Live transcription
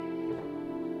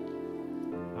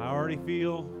already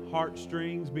feel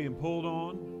heartstrings being pulled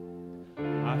on.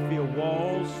 I feel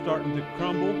walls starting to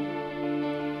crumble.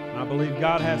 And I believe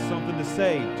God has something to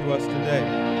say to us today.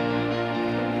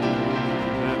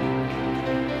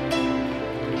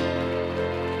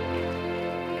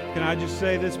 Can I just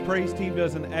say this praise team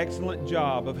does an excellent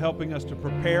job of helping us to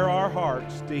prepare our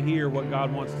hearts to hear what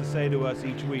God wants to say to us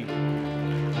each week.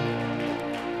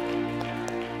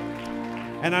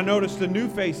 And I noticed a new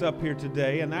face up here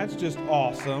today, and that's just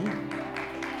awesome.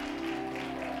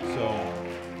 So,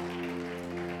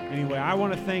 anyway, I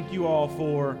want to thank you all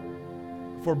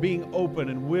for being open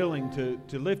and willing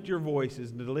to lift your voices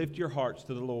and to lift your hearts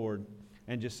to the Lord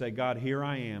and just say, God, here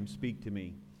I am, speak to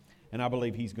me. And I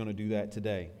believe He's going to do that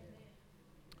today.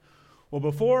 Well,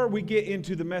 before we get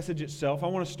into the message itself, I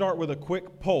want to start with a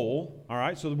quick poll. All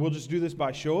right, so we'll just do this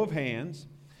by show of hands.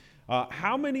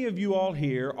 How many of you all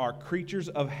here are creatures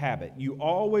of habit? You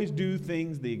always do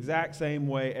things the exact same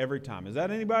way every time. Is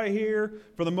that anybody here?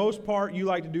 For the most part, you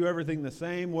like to do everything the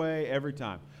same way every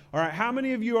time. All right, how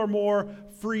many of you are more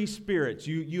free spirits?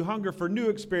 You hunger for new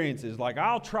experiences, like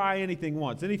I'll try anything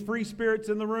once. Any free spirits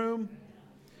in the room?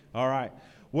 All right.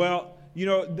 Well, you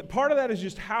know, part of that is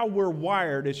just how we're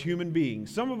wired as human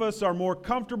beings. Some of us are more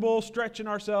comfortable stretching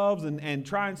ourselves and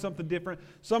trying something different.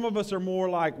 Some of us are more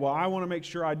like, well, I want to make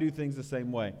sure I do things the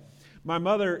same way. My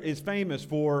mother is famous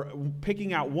for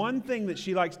picking out one thing that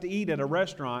she likes to eat at a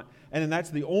restaurant, and then that's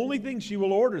the only thing she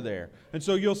will order there. And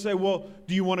so you'll say, well,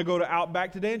 do you want to go to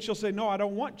Outback today? And she'll say, no, I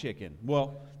don't want chicken.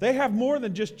 Well, they have more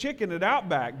than just chicken at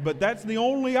Outback, but that's the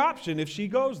only option if she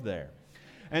goes there.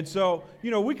 And so,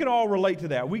 you know, we can all relate to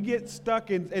that. We get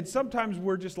stuck in, and sometimes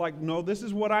we're just like, no, this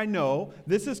is what I know.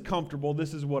 This is comfortable.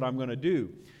 This is what I'm going to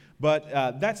do.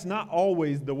 But that's not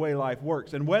always the way life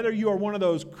works. And whether you are one of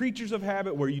those creatures of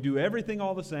habit where you do everything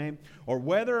all the same, or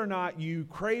whether or not you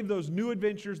crave those new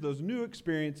adventures, those new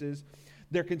experiences,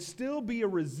 there can still be a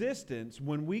resistance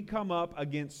when we come up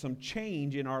against some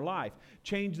change in our life.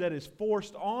 Change that is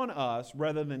forced on us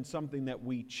rather than something that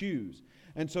we choose.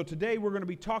 And so today we're going to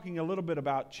be talking a little bit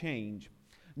about change.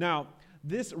 Now,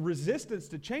 this resistance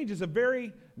to change is a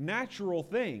very natural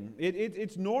thing.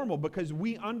 It's normal because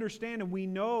we understand and we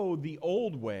know the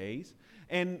old ways,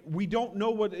 and we don't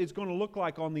know what it's going to look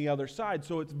like on the other side.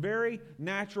 So it's very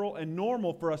natural and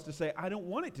normal for us to say, I don't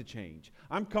want it to change.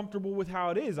 I'm comfortable with how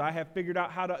it is. I have figured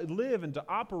out how to live and to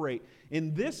operate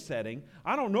in this setting.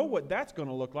 I don't know what that's going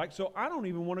to look like, so I don't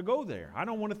even want to go there. I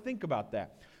don't want to think about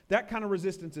that. That kind of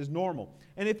resistance is normal.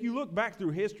 And if you look back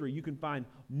through history, you can find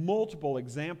multiple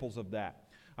examples of that.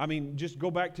 I mean, just go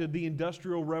back to the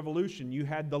Industrial Revolution. You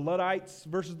had the Luddites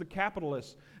versus the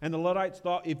capitalists. And the Luddites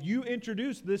thought, if you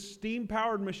introduce this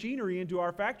steam-powered machinery into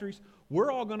our factories,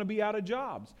 we're all going to be out of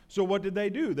jobs. So what did they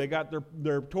do? They got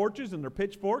their torches and their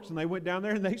pitchforks, and they went down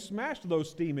there and they smashed those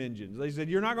steam engines. They said,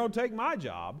 you're not going to take my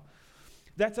job.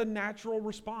 That's a natural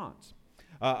response.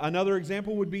 Another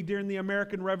example would be during the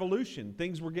American Revolution.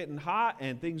 Things were getting hot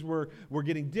and things were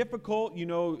getting difficult. You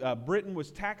know, Britain was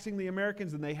taxing the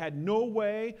Americans, and they had no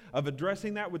way of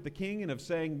addressing that with the king and of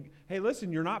saying, hey,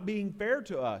 listen, you're not being fair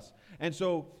to us. And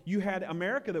so you had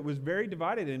America that was very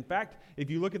divided. In fact, if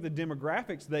you look at the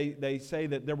demographics, they say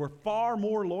that there were far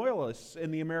more loyalists in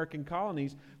the American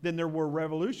colonies than there were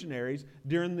revolutionaries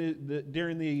during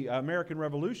the American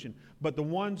Revolution. But the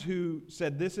ones who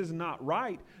said this is not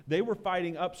right, they were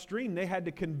fighting upstream. They had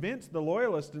to convince the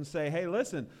loyalists and say, hey,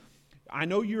 listen, I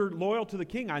know you're loyal to the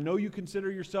king. I know you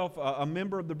consider yourself a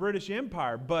member of the British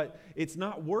Empire, but it's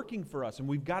not working for us, and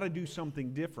we've got to do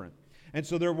something different. And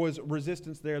so there was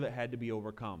resistance there that had to be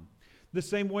overcome. The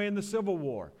same way in the Civil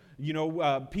War. You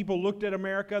know, people looked at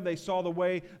America. They saw the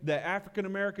way that African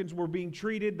Americans were being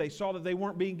treated. They saw that they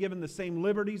weren't being given the same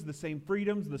liberties, the same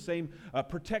freedoms, the same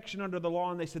protection under the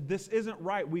law. And they said, this isn't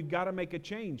right. We've got to make a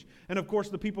change. And of course,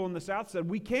 the people in the South said,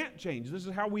 we can't change. This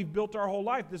is how we've built our whole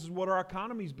life. This is what our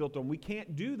economy's built on. We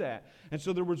can't do that. And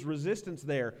so there was resistance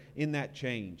there in that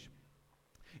change.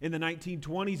 In the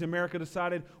 1920s, America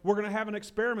decided we're going to have an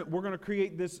experiment. We're going to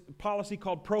create this policy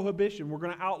called prohibition. We're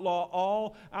going to outlaw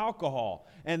all alcohol.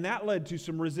 And that led to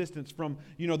some resistance from,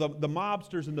 you know, the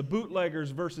mobsters and the bootleggers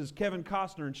versus Kevin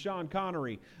Costner and Sean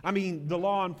Connery. I mean, the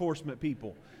law enforcement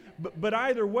people. But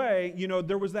either way, you know,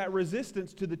 there was that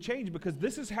resistance to the change because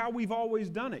this is how we've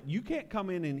always done it. You can't come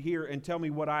in here and tell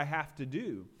me what I have to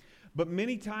do. But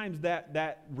many times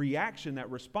that reaction,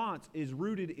 that response is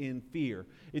rooted in fear.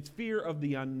 It's fear of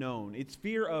the unknown. It's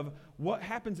fear of what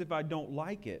happens if I don't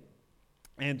like it.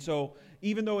 And so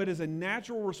even though it is a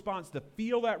natural response to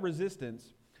feel that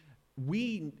resistance,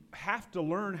 we have to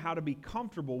learn how to be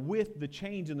comfortable with the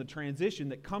change and the transition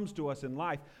that comes to us in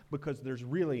life because there's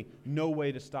really no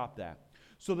way to stop that.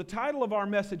 So the title of our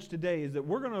message today is that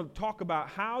we're going to talk about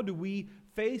how do we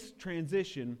face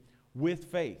transition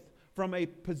with faith, from a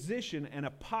position and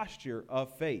a posture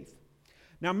of faith.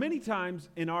 Now, many times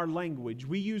in our language,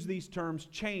 we use these terms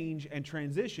change and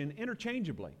transition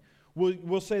interchangeably.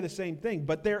 We'll say the same thing,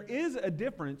 but there is a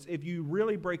difference if you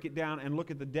really break it down and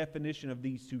look at the definition of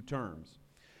these two terms.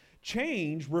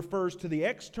 Change refers to the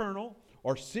external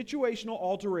or situational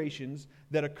alterations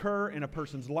that occur in a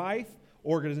person's life,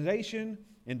 organization,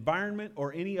 environment,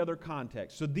 or any other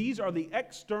context. So these are the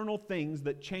external things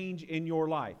that change in your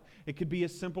life. It could be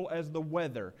as simple as the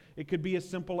weather. It could be as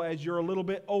simple as you're a little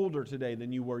bit older today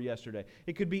than you were yesterday.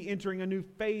 It could be entering a new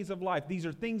phase of life. These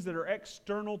are things that are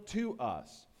external to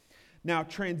us. Now,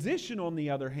 transition, on the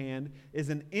other hand, is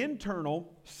an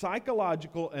internal,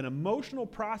 psychological, and emotional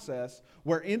process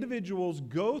where individuals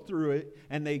go through it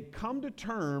and they come to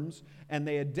terms and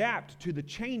they adapt to the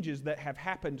changes that have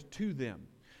happened to them.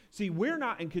 See, we're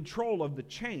not in control of the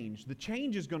change. The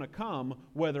change is going to come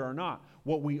whether or not.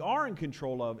 What we are in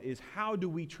control of is how do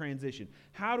we transition?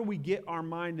 How do we get our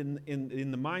mind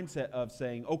in the mindset of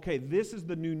saying, okay, this is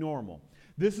the new normal.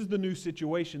 This is the new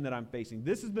situation that I'm facing.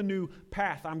 This is the new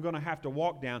path I'm going to have to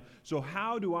walk down. So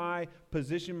how do I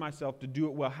position myself to do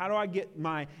it well? How do I get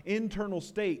my internal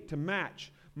state to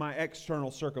match my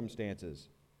external circumstances?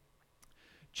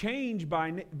 Change,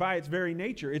 by its very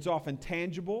nature, it's often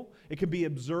tangible. It can be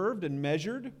observed and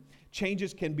measured.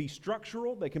 Changes can be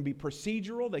structural. They can be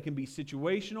procedural. They can be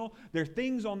situational. There are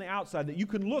things on the outside that you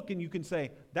can look and you can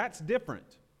say, that's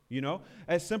different. You know,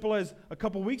 as simple as a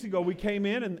couple weeks ago, we came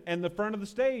in and the front of the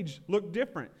stage looked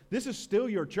different. This is still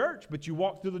your church, but you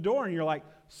walk through the door and you're like,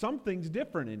 something's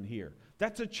different in here.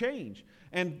 That's a change.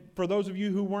 And for those of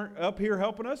you who weren't up here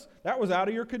helping us, that was out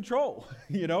of your control.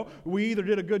 You know, we either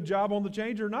did a good job on the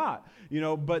change or not, you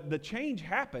know, but the change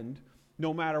happened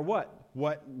no matter what.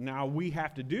 What now we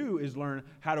have to do is learn,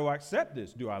 how do I accept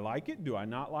this? Do I like it? Do I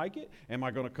not like it? Am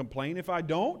I going to complain if I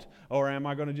don't? Or am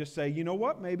I going to just say, you know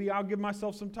what, maybe I'll give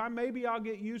myself some time. Maybe I'll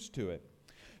get used to it.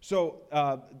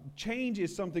 So change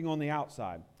is something on the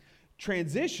outside.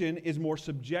 Transition is more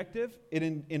subjective. It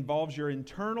involves your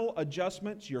internal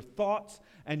adjustments, your thoughts,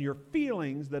 and your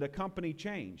feelings that accompany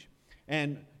change.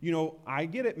 And, you know, I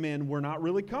get it, men. We're not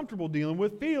really comfortable dealing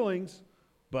with feelings,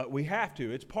 but we have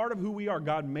to. It's part of who we are.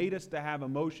 God made us to have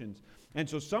emotions. And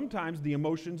so sometimes the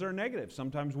emotions are negative.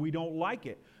 Sometimes we don't like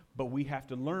it, but we have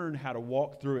to learn how to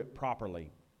walk through it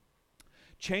properly.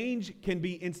 Change can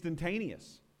be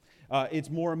instantaneous.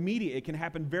 It's more immediate. It can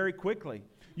happen very quickly.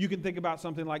 You can think about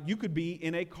something like you could be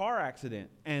in a car accident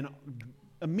and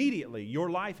immediately your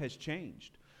life has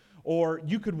changed. Or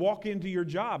you could walk into your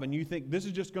job and you think this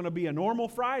is just going to be a normal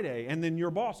Friday, and then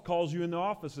your boss calls you in the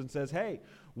office and says, hey,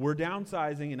 we're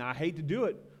downsizing and I hate to do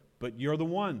it, but you're the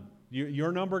one.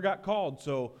 Your number got called,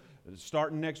 so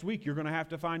starting next week you're going to have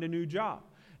to find a new job.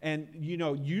 And you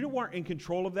know, you weren't in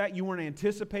control of that. You weren't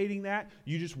anticipating that.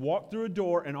 You just walked through a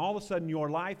door and all of a sudden your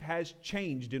life has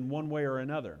changed in one way or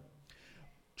another.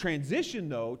 Transition,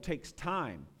 though, takes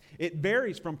time. It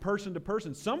varies from person to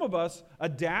person. Some of us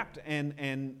adapt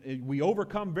and we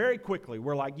overcome very quickly.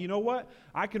 We're like, you know what?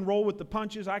 I can roll with the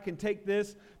punches. I can take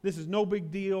this. This is no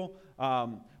big deal.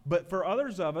 But for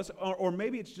others of us, or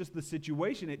maybe it's just the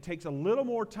situation, it takes a little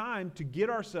more time to get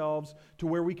ourselves to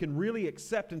where we can really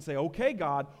accept and say, okay,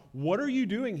 God, what are you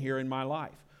doing here in my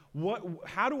life?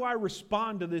 How do I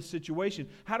respond to this situation?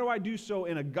 How do I do so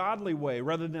in a godly way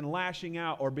rather than lashing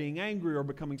out or being angry or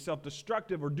becoming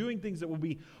self-destructive or doing things that will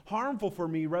be harmful for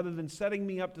me rather than setting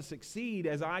me up to succeed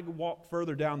as I walk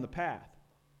further down the path?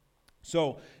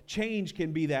 So change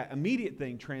can be that immediate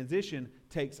thing. Transition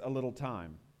takes a little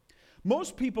time.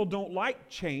 Most people don't like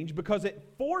change because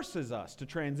it forces us to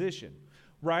transition.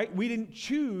 Right? We didn't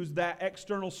choose that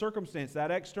external circumstance, that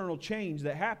external change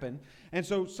that happened. And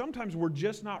so sometimes we're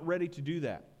just not ready to do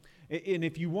that. And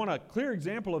if you want a clear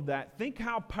example of that, think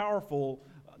how powerful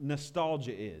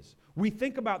nostalgia is. We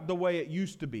think about the way it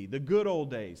used to be, the good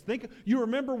old days. You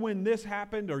remember when this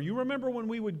happened, or you remember when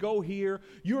we would go here.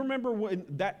 You remember when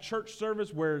that church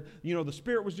service where, you know, the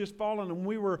Spirit was just falling and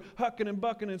we were hucking and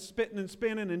bucking and spitting and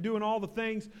spinning and doing all the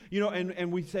things, you know,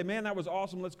 and we say, man, that was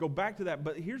awesome. Let's go back to that.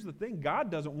 But here's the thing. God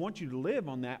doesn't want you to live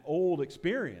on that old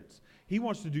experience. He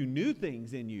wants to do new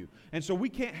things in you. And so we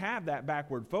can't have that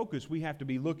backward focus. We have to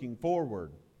be looking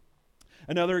forward.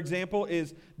 Another example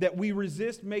is that we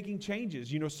resist making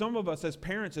changes. You know, some of us as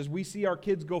parents, as we see our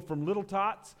kids go from little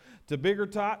tots to bigger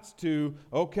tots to,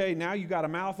 okay, now you got a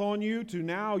mouth on you, to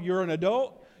now you're an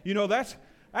adult. You know,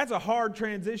 That's a hard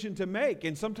transition to make,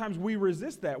 and sometimes we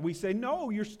resist that. We say,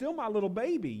 no, you're still my little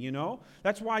baby, you know.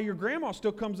 That's why your grandma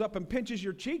still comes up and pinches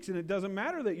your cheeks, and it doesn't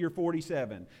matter that you're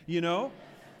 47, you know.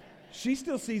 She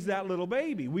still sees that little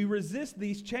baby. We resist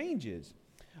these changes.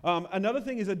 Another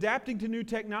thing is adapting to new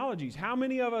technologies. How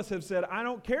many of us have said, I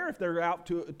don't care if they're up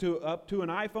to an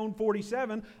iPhone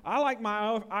 47. I like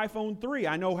my iPhone 3.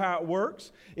 I know how it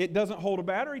works. It doesn't hold a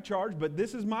battery charge, but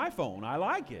this is my phone. I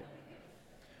like it.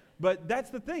 But that's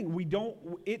the thing.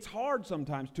 It's hard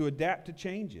sometimes to adapt to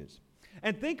changes.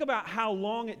 And think about how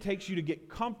long it takes you to get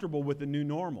comfortable with the new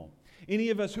normal. Any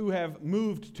of us who have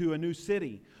moved to a new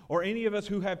city, or any of us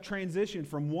who have transitioned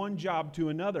from one job to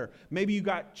another, maybe you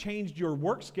changed your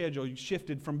work schedule, you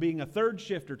shifted from being a third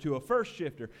shifter to a first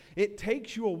shifter. It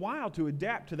takes you a while to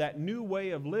adapt to that new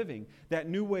way of living, that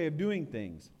new way of doing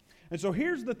things. And so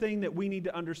here's the thing that we need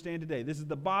to understand today. This is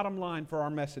the bottom line for our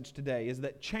message today, is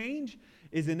that change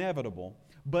is inevitable,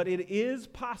 but it is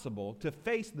possible to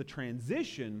face the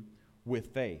transition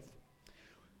with faith.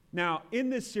 Now, in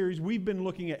this series, we've been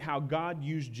looking at how God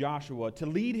used Joshua to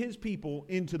lead his people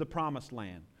into the promised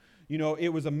land. You know, it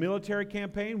was a military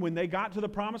campaign. When they got to the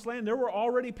promised land, there were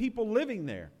already people living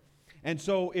there. And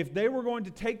so if they were going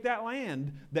to take that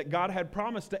land that God had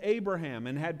promised to Abraham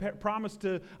and had promised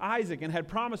to Isaac and had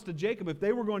promised to Jacob, if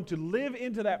they were going to live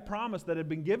into that promise that had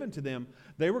been given to them,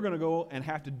 they were going to go and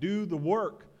have to do the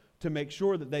work to make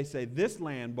sure that they say, this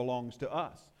land belongs to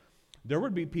us. There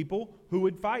would be people who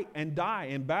would fight and die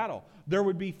in battle. There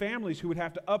would be families who would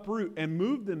have to uproot and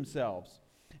move themselves.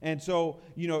 And so,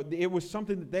 you know, it was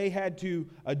something that they had to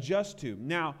adjust to.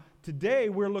 Now, today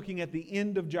we're looking at the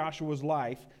end of Joshua's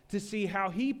life to see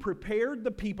how he prepared the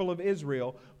people of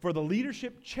Israel for the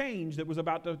leadership change that was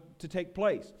about to take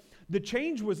place. The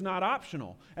change was not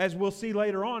optional. As we'll see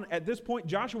later on, at this point,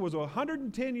 Joshua was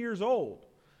 110 years old.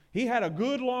 He had a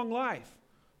good long life.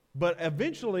 But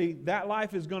eventually, that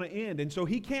life is going to end. And so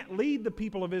he can't lead the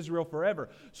people of Israel forever.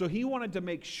 So he wanted to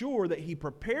make sure that he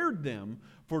prepared them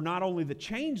for not only the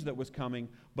change that was coming,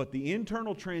 but the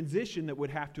internal transition that would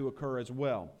have to occur as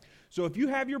well. So if you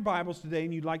have your Bibles today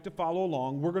and you'd like to follow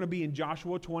along, we're going to be in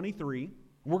Joshua 23.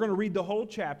 We're going to read the whole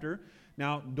chapter.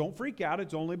 Now, don't freak out.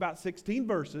 It's only about 16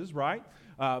 verses, right?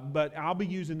 But I'll be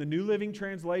using the New Living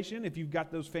Translation if you've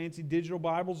got those fancy digital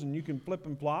Bibles and you can flip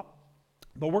and flop.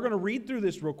 But we're going to read through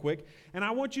this real quick, and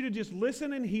I want you to just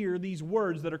listen and hear these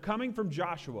words that are coming from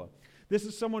Joshua. This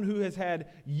is someone who has had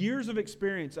years of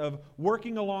experience of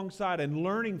working alongside and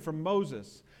learning from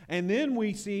Moses. And then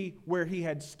we see where he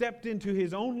had stepped into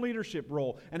his own leadership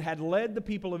role and had led the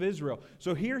people of Israel.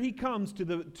 So here he comes to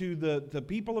the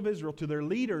people of Israel, to their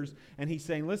leaders, and he's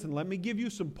saying, listen, let me give you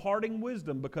some parting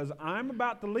wisdom because I'm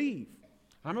about to leave.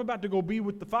 I'm about to go be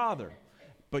with the Father.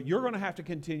 But you're going to have to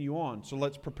continue on, so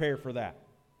let's prepare for that.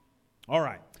 All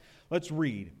right, let's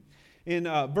read. In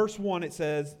verse 1 it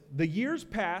says, the years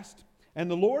passed,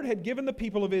 and the Lord had given the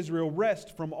people of Israel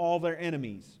rest from all their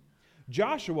enemies.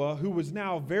 Joshua, who was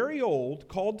now very old,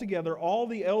 called together all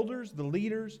the elders, the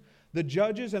leaders, the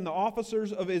judges, and the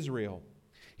officers of Israel.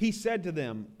 He said to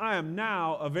them, I am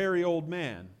now a very old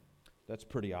man. That's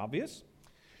pretty obvious.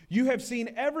 You have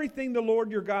seen everything the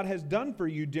Lord your God has done for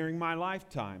you during my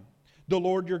lifetime. The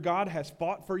Lord your God has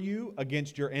fought for you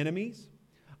against your enemies.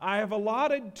 I have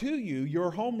allotted to you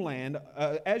your homeland,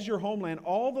 as your homeland,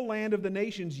 all the land of the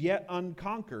nations yet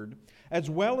unconquered, as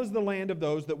well as the land of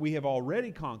those that we have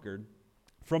already conquered,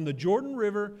 from the Jordan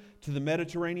River to the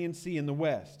Mediterranean Sea in the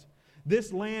west.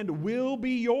 This land will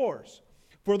be yours,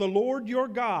 for the Lord your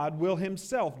God will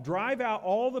himself drive out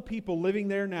all the people living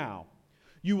there now.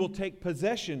 You will take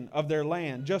possession of their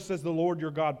land, just as the Lord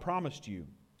your God promised you.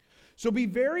 So be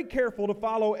very careful to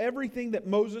follow everything that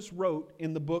Moses wrote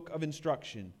in the book of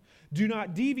instruction. Do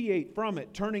not deviate from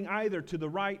it, turning either to the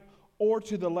right or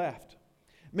to the left.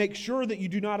 Make sure that you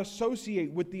do not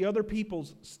associate with the other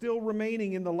peoples still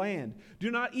remaining in the land.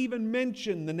 Do not even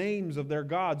mention the names of their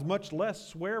gods, much less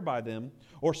swear by them,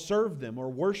 or serve them, or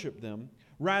worship them.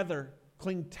 Rather,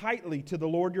 cling tightly to the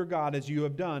Lord your God as you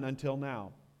have done until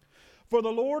now. For the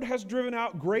Lord has driven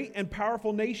out great and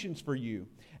powerful nations for you,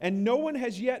 and no one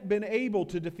has yet been able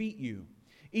to defeat you.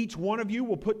 Each one of you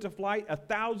will put to flight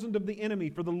 1,000 of the enemy,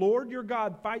 for the Lord your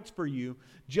God fights for you,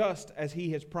 just as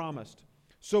he has promised.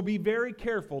 So be very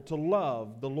careful to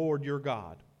love the Lord your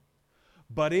God.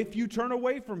 But if you turn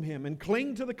away from him and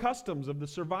cling to the customs of the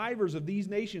survivors of these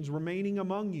nations remaining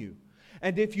among you,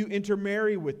 and if you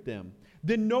intermarry with them,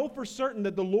 then know for certain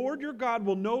that the Lord your God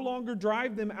will no longer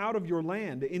drive them out of your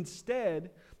land.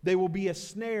 Instead, they will be a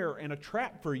snare and a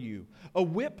trap for you, a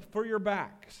whip for your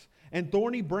backs, and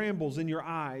thorny brambles in your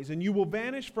eyes, and you will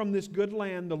vanish from this good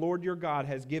land the Lord your God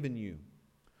has given you.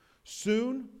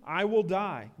 Soon I will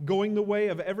die, going the way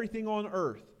of everything on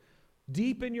earth.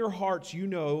 Deep in your hearts you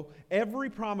know every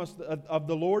promise of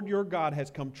the Lord your God has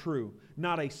come true.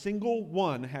 Not a single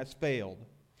one has failed.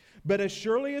 But as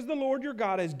surely as the Lord your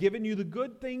God has given you the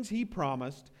good things He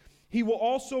promised, He will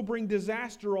also bring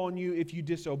disaster on you if you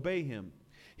disobey Him.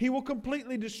 He will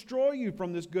completely destroy you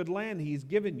from this good land He's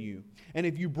given you. And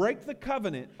if you break the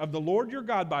covenant of the Lord your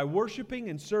God by worshiping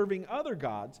and serving other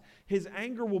gods, His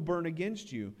anger will burn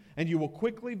against you, and you will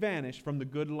quickly vanish from the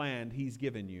good land He's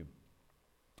given you.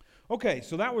 Okay,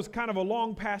 so that was kind of a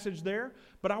long passage there,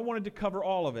 but I wanted to cover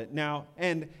all of it. Now,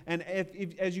 and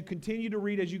if as you continue to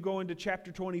read, as you go into chapter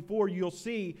 24, you'll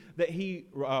see that he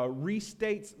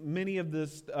restates many of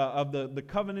this the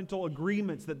covenantal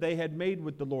agreements that they had made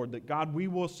with the Lord, that God, we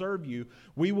will serve you,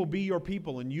 we will be your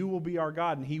people, and you will be our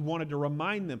God. And he wanted to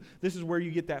remind them. This is where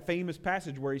you get that famous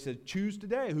passage where he says, choose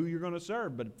today who you're going to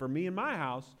serve, but for me and my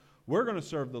house, we're going to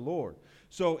serve the Lord.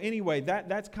 So anyway,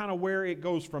 that's kind of where it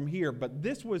goes from here. But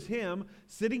this was him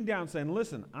sitting down saying,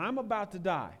 listen, I'm about to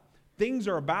die. Things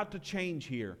are about to change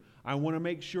here. I want to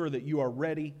make sure that you are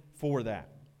ready for that.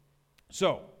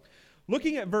 So,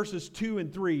 looking at verses 2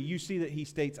 and 3, you see that he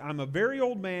states, I'm a very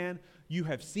old man. You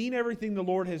have seen everything the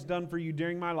Lord has done for you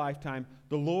during my lifetime.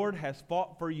 The Lord has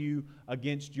fought for you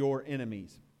against your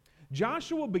enemies.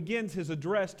 Joshua begins his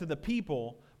address to the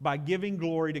people by giving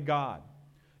glory to God.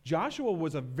 Joshua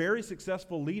was a very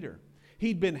successful leader.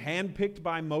 He'd been handpicked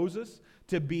by Moses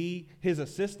to be his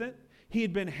assistant. He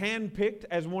had been handpicked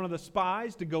as one of the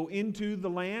spies to go into the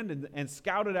land and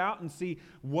scout it out and see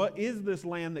what is this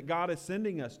land that God is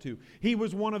sending us to. He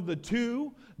was one of the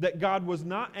two that God was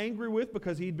not angry with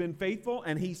because he'd been faithful.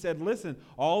 And he said, listen,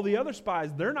 all the other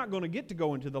spies, they're not going to get to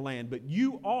go into the land, but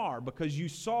you are, because you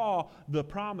saw the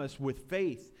promise with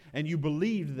faith and you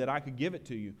believed that I could give it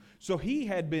to you. So he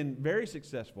had been very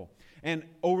successful. And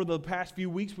over the past few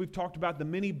weeks, we've talked about the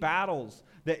many battles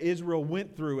that Israel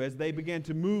went through as they began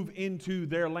to move into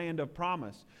their land of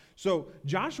promise. So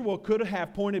Joshua could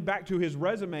have pointed back to his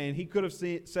resume and he could have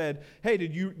said, hey,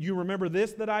 did you remember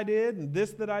this that I did and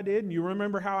this that I did? And you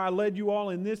remember how I led you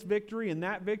all in this victory and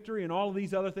that victory and all of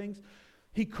these other things?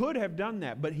 He could have done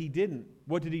that, but he didn't.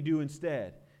 What did he do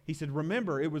instead? He said,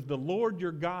 remember, it was the Lord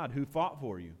your God who fought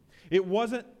for you. It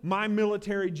wasn't my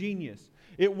military genius.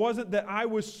 It wasn't that I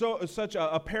was such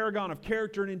a paragon of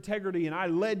character and integrity and I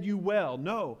led you well.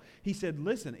 No, he said,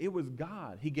 listen, it was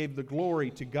God. He gave the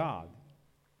glory to God.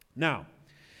 Now,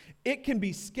 it can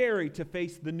be scary to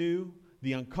face the new,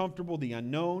 the uncomfortable, the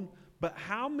unknown, but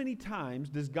how many times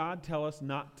does God tell us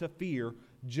not to fear,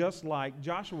 just like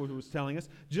Joshua was telling us,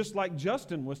 just like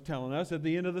Justin was telling us at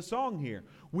the end of the song here?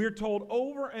 We're told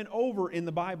over and over in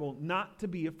the Bible not to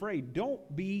be afraid.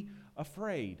 Don't be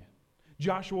afraid.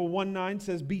 Joshua 1:9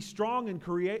 says, be strong and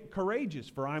courageous,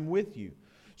 for I'm with you.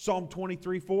 Psalm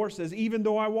 23:4 says, even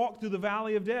though I walk through the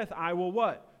valley of death, I will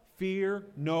what? Fear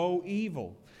no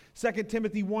evil. 2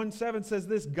 Timothy 1:7 says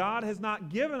this, God has not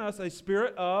given us a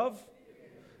spirit of...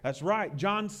 That's right.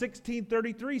 John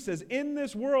 16:33 says, in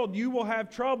this world you will have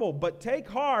trouble, but take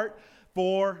heart,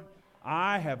 for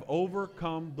I have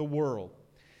overcome the world.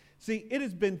 See, it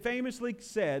has been famously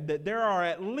said that there are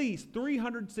at least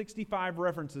 365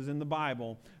 references in the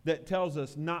Bible that tells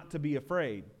us not to be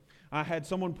afraid. I had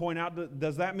someone point out,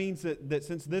 does that mean that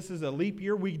since this is a leap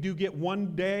year, we do get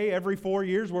one day every 4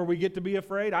 years where we get to be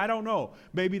afraid? I don't know.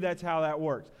 Maybe that's how that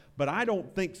works. But I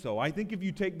don't think so. I think if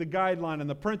you take the guideline and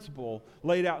the principle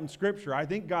laid out in Scripture, I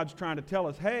think God's trying to tell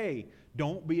us, hey,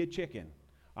 don't be a chicken.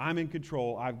 I'm in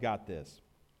control. I've got this.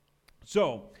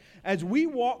 So, as we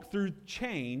walk through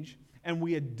change and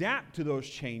we adapt to those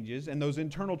changes and those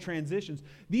internal transitions,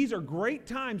 these are great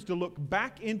times to look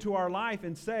back into our life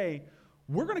and say,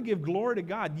 we're going to give glory to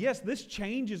God. Yes, this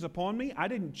change is upon me. I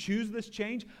didn't choose this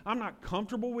change. I'm not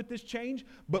comfortable with this change.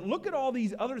 But look at all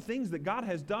these other things that God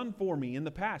has done for me in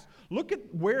the past. Look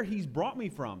at where He's brought me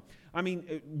from. I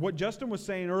mean, what Justin was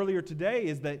saying earlier today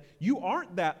is that you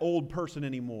aren't that old person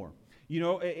anymore. You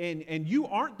know, and you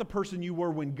aren't the person you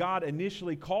were when God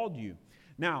initially called you.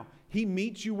 Now, He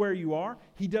meets you where you are.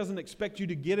 He doesn't expect you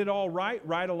to get it all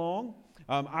right along.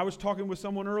 I was talking with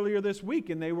someone earlier this week,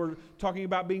 and they were talking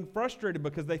about being frustrated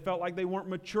because they felt like they weren't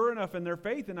mature enough in their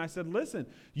faith. And I said, listen,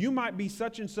 you might be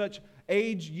such and such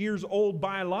age, years old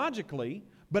biologically,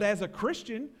 but as a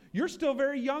Christian, you're still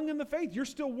very young in the faith. You're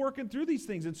still working through these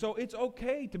things. And so it's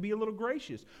okay to be a little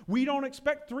gracious. We don't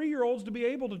expect 3-year-olds to be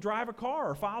able to drive a car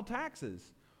or file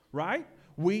taxes, right?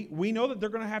 We know that they're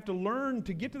going to have to learn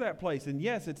to get to that place. And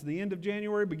yes, it's the end of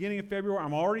January, beginning of February.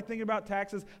 I'm already thinking about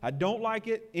taxes. I don't like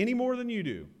it any more than you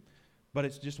do. But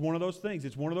it's just one of those things.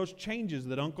 It's one of those changes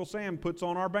that Uncle Sam puts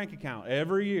on our bank account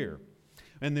every year.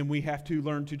 And then we have to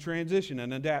learn to transition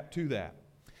and adapt to that.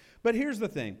 But here's the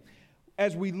thing.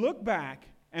 As we look back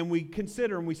and we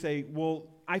consider and we say, well,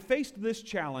 I faced this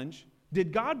challenge.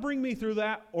 Did God bring me through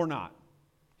that or not?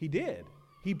 He did.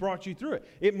 He brought you through it.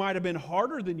 It might have been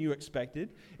harder than you expected.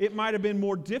 It might have been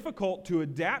more difficult to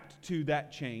adapt to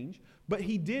that change, but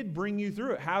He did bring you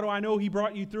through it. How do I know He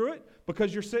brought you through it?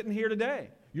 Because you're sitting here today.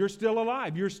 You're still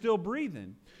alive. You're still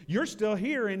breathing. You're still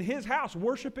here in His house,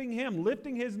 worshiping Him,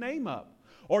 lifting His name up.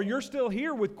 Or you're still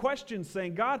here with questions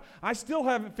saying, God, I still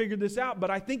haven't figured this out, but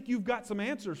I think You've got some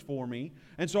answers for me,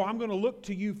 and so I'm going to look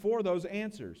to You for those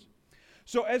answers.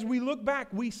 So as we look back,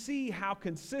 we see how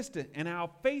consistent and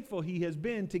how faithful He has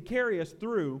been to carry us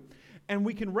through, and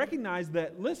we can recognize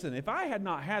that, listen, if I had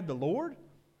not had the Lord,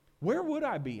 where would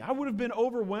I be? I would have been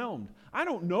overwhelmed. I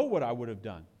don't know what I would have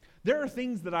done. There are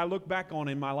things that I look back on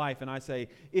in my life and I say,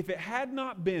 if it had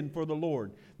not been for the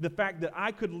Lord, the fact that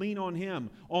I could lean on Him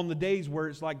on the days where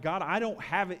it's like, God, I don't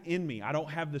have it in me. I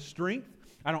don't have the strength.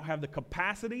 I don't have the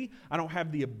capacity. I don't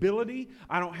have the ability.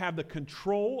 I don't have the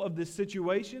control of this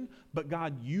situation. But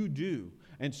God, You do.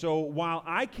 And so while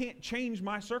I can't change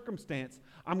my circumstance,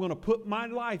 I'm going to put my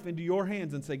life into Your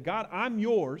hands and say, God, I'm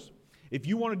Yours. If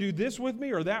You want to do this with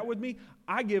me or that with me,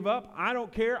 I give up. I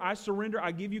don't care. I surrender.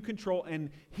 I give You control. And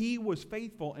He was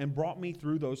faithful and brought me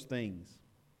through those things.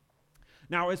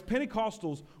 Now, as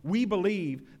Pentecostals, we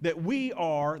believe that we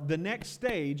are the next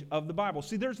stage of the Bible.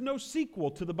 See, there's no sequel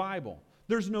to the Bible.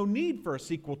 There's no need for a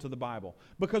sequel to the Bible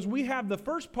because we have the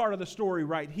first part of the story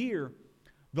right here.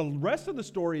 The rest of the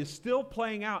story is still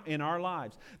playing out in our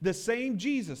lives. The same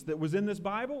Jesus that was in this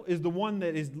Bible is the one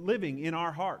that is living in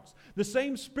our hearts. The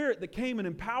same Spirit that came and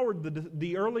empowered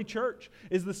the early church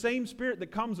is the same Spirit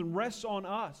that comes and rests on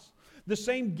us. The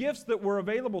same gifts that were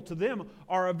available to them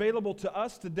are available to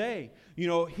us today. You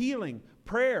know, healing,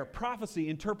 prayer, prophecy,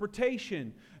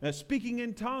 interpretation, speaking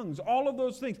in tongues, all of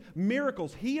those things,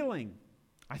 miracles, healing.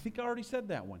 I think I already said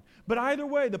that one. But either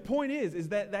way, the point is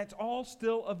that that's all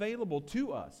still available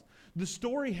to us. The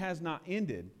story has not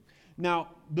ended.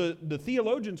 Now, the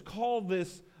theologians call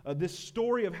this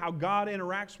story of how God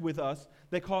interacts with us,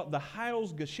 they call it the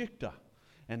Heilsgeschichte.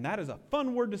 And that is a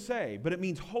fun word to say, but it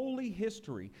means holy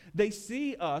history. They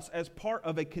see us as part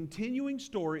of a continuing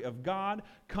story of God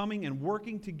coming and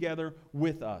working together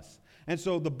with us. And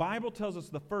so the Bible tells us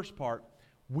the first part,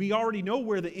 we already know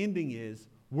where the ending is.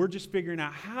 We're just figuring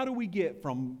out how do we get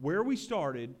from where we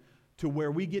started to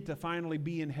where we get to finally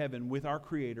be in heaven with our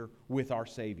Creator, with our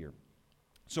Savior.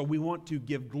 So we want to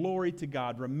give glory to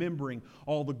God, remembering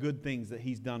all the good things that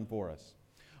He's done for us.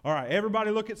 All right,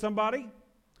 everybody look at somebody.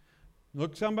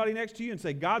 Look somebody next to you and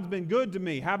say, God's been good to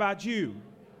me. How about you?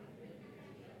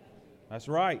 That's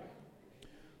right.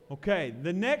 Okay,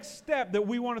 the next step that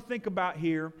we want to think about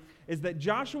here is that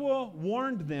Joshua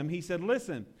warned them. He said,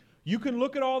 listen, you can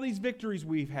look at all these victories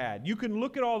we've had. You can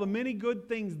look at all the many good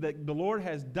things that the Lord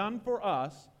has done for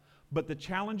us, but the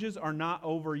challenges are not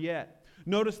over yet.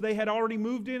 Notice they had already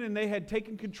moved in and they had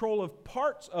taken control of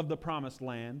parts of the promised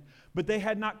land, but they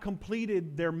had not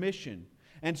completed their mission.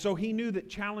 And so he knew that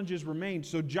challenges remained.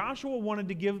 So Joshua wanted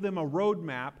to give them a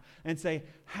roadmap and say,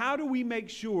 how do we make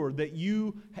sure that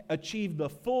you achieve the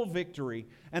full victory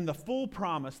and the full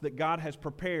promise that God has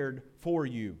prepared for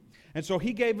you? And so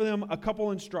he gave them a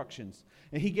couple instructions,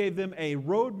 and he gave them a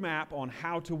roadmap on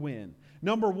how to win.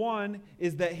 Number one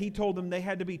is that he told them they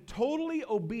had to be totally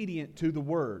obedient to the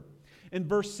word. In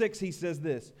verse 6, he says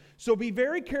this, so be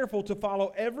very careful to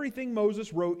follow everything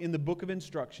Moses wrote in the book of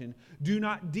instruction. Do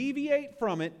not deviate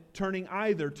from it, turning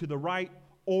either to the right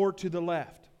or to the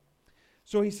left.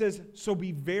 So he says, so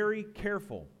be very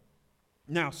careful.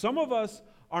 Now, some of us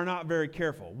are not very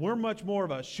careful. We're much more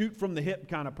of a shoot from the hip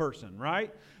kind of person,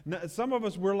 right? Some of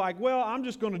us, we're like, well, I'm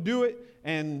just going to do it,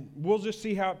 and we'll just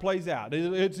see how it plays out.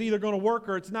 It's either going to work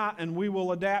or it's not, and we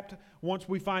will adapt once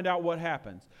we find out what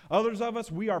happens. Others of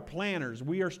us, we are planners.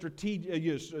 We are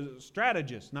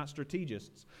strategists, not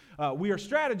strategists. We are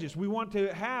strategists. We want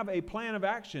to have a plan of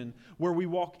action where we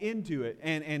walk into it,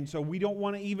 and so we don't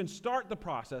want to even start the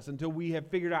process until we have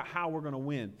figured out how we're going to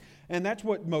win. And that's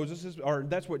what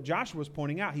that's what Joshua was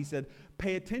pointing out. He said,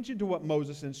 pay attention to what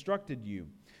Moses instructed you.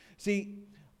 See,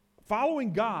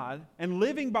 following God and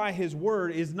living by His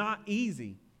word is not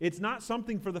easy. It's not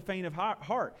something for the faint of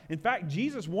heart. In fact,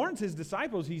 Jesus warns His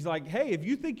disciples. He's like, hey, if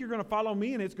you think you're going to follow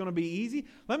me and it's going to be easy,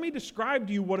 let me describe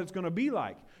to you what it's going to be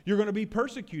like. You're going to be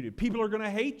persecuted. People are going to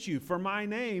hate you for my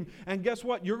name. And guess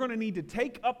what? You're going to need to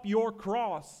take up your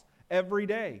cross every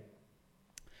day.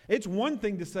 It's one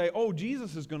thing to say, oh,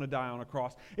 Jesus is going to die on a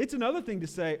cross. It's another thing to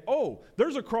say, oh,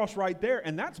 there's a cross right there,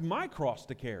 and that's my cross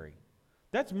to carry.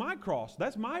 That's my cross.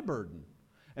 That's my burden.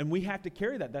 And we have to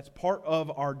carry that. That's part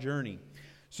of our journey.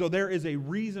 So there is a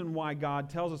reason why God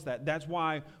tells us that. That's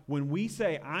why when we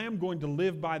say, I am going to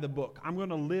live by the book, I'm going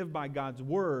to live by God's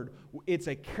word, it's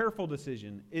a careful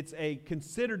decision. It's a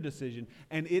considered decision,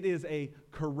 and it is a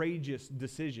courageous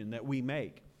decision that we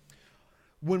make.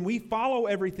 When we follow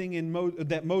everything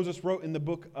that Moses wrote in the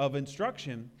book of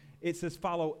instruction, it says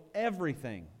follow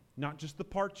everything, not just the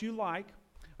parts you like.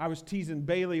 I was teasing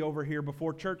Bailey over here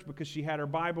before church because she had her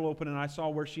Bible open, and I saw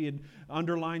where she had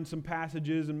underlined some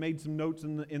passages and made some notes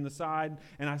in the side.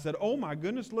 And I said, "Oh my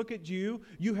goodness, look at you!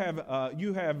 You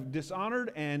have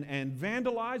dishonored and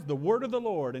vandalized the word of the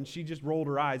Lord." And she just rolled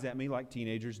her eyes at me like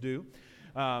teenagers do.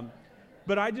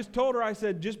 But I just told her, I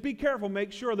said, just be careful.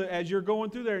 Make sure that as you're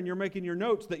going through there and you're making your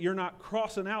notes that you're not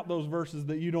crossing out those verses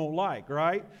that you don't like,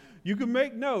 right? You can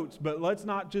make notes, but let's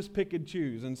not just pick and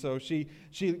choose. And so she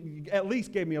at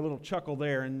least gave me a little chuckle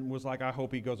there and was like, I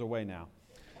hope he goes away now.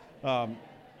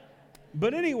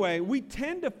 But anyway, we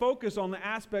tend to focus on the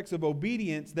aspects of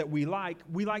obedience that we like.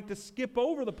 We like to skip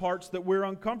over the parts that we're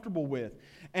uncomfortable with.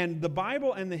 And the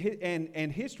Bible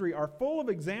and history are full of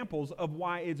examples of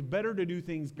why it's better to do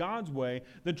things God's way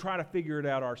than try to figure it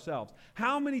out ourselves.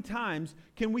 How many times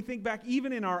can we think back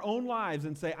even in our own lives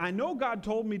and say, I know God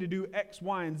told me to do X,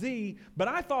 Y, and Z, but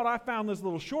I thought I found this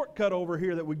little shortcut over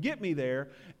here that would get me there,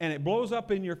 and it blows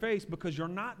up in your face because you're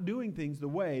not doing things the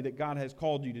way that God has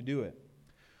called you to do it.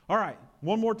 All right,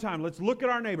 one more time. Let's look at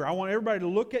our neighbor. I want everybody to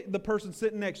look at the person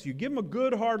sitting next to you. Give them a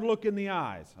good hard look in the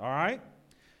eyes, all right?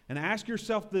 And ask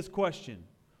yourself this question.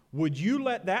 Would you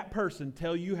let that person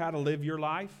tell you how to live your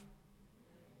life?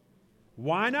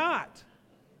 Why not?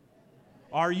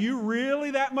 Are you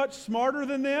really that much smarter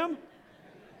than them?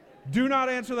 Do not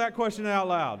answer that question out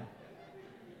loud.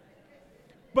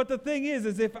 But the thing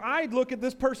is if I look at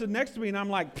this person next to me and I'm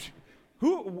like,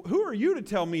 who are you to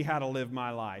tell me how to live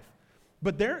my life?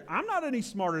 But I'm not any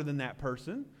smarter than that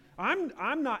person.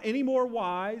 I'm not any more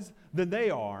wise than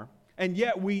they are. And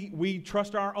yet we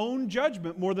trust our own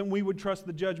judgment more than we would trust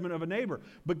the judgment of a neighbor.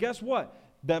 But guess what?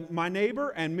 My neighbor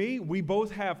and me, we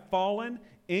both have fallen,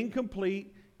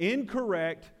 incomplete,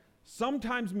 incorrect,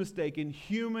 sometimes mistaken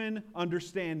human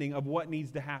understanding of what needs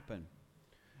to happen.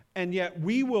 And yet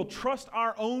we will trust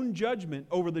our own judgment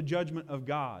over the judgment of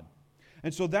God.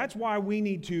 And so that's why we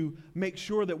need to make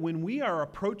sure that when we are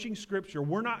approaching Scripture,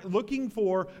 we're not looking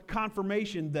for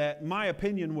confirmation that my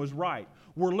opinion was right.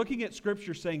 We're looking at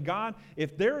Scripture saying, God,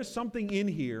 if there is something in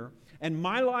here and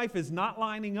my life is not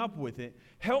lining up with it,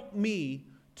 help me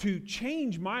to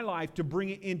change my life to bring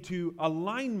it into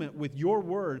alignment with your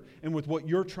word and with what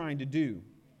you're trying to do.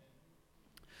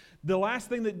 The last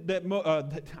thing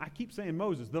that I keep saying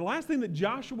Moses, the last thing that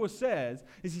Joshua says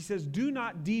is he says, do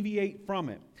not deviate from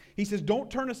it. He says,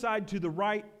 don't turn aside to the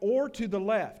right or to the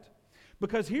left.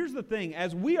 Because here's the thing,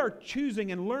 as we are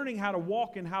choosing and learning how to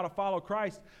walk and how to follow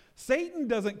Christ, Satan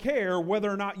doesn't care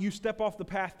whether or not you step off the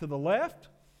path to the left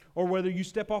or whether you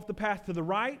step off the path to the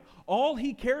right. All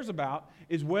he cares about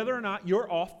is whether or not you're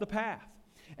off the path.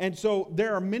 And so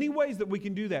there are many ways that we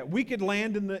can do that. We could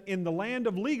land in the land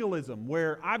of legalism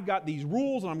where I've got these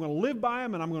rules and I'm going to live by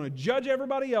them and I'm going to judge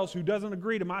everybody else who doesn't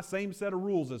agree to my same set of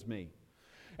rules as me.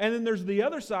 And then there's the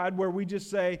other side where we just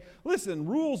say, listen,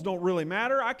 rules don't really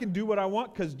matter. I can do what I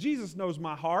want because Jesus knows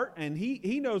my heart and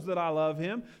he knows that I love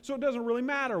him. So it doesn't really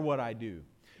matter what I do.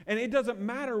 And it doesn't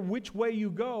matter which way you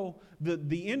go.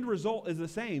 The end result is the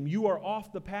same. You are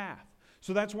off the path.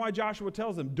 So that's why Joshua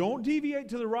tells them, don't deviate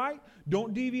to the right,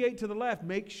 don't deviate to the left.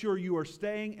 Make sure you are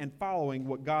staying and following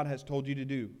what God has told you to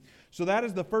do. So that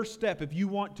is the first step if you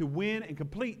want to win and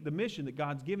complete the mission that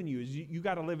God's given you, is you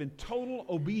got to live in total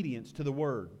obedience to the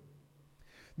word.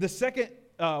 The second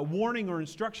warning or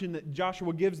instruction that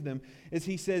Joshua gives them is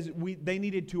he says they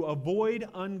needed to avoid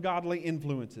ungodly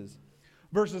influences.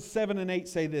 Verses 7 and 8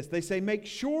 say this. They say, make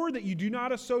sure that you do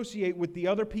not associate with the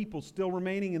other people still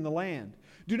remaining in the land.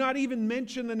 Do not even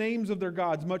mention the names of their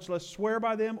gods, much less swear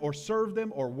by them or serve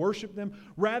them or worship them.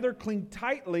 Rather, cling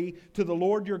tightly to the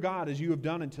Lord your God as you have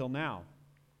done until now.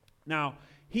 Now,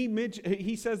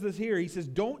 he says this here. He says,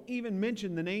 don't even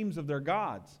mention the names of their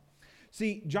gods.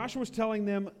 See, Joshua's telling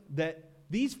them that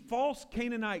these false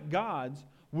Canaanite gods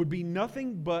would be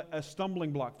nothing but a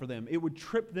stumbling block for them. It would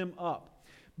trip them up.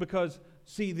 Because,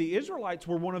 see, the Israelites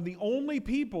were one of the only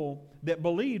people that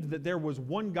believed that there was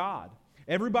one God.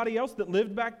 Everybody else that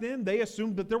lived back then, they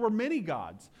assumed that there were many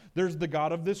gods. There's the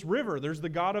God of this river. There's the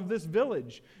God of this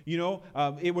village.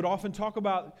 It would often talk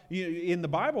about, in the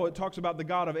Bible, it talks about the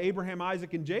God of Abraham,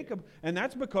 Isaac, and Jacob. And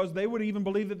that's because they would even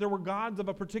believe that there were gods of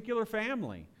a particular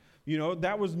family.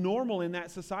 That was normal in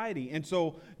that society. And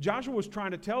so Joshua was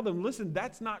trying to tell them, listen,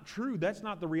 that's not true. That's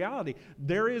not the reality.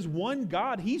 There is one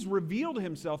God. He's revealed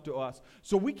himself to us.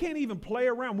 So we can't even play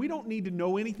around. We don't need to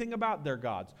know anything about their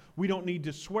gods. We don't need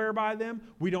to swear by them.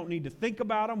 We don't need to think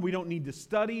about them. We don't need to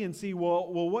study and see, well,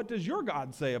 what does your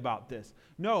God say about this?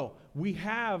 No, we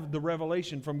have the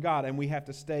revelation from God, and we have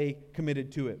to stay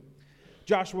committed to it.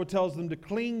 Joshua tells them to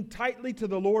cling tightly to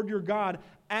the Lord your God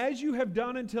as you have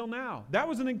done until now. That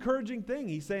was an encouraging thing.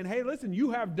 He's saying, hey, listen,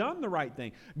 you have done the right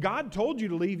thing. God told you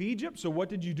to leave Egypt, so what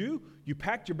did you do? You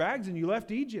packed your bags and you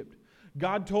left Egypt.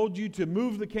 God told you to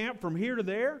move the camp from here to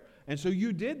there, and so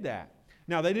you did that.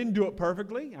 Now, they didn't do it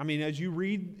perfectly. I mean, as you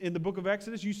read in the book of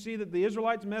Exodus, you see that the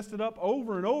Israelites messed it up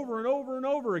over and over and over and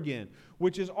over again,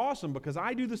 which is awesome because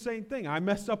I do the same thing. I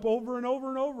mess up over and over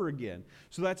and over again.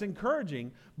 So that's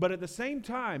encouraging, but at the same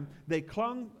time, they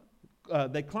clung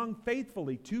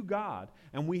faithfully to God,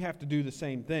 and we have to do the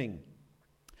same thing.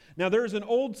 Now, there's an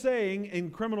old saying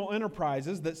in criminal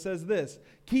enterprises that says this: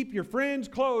 keep your friends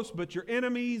close, but your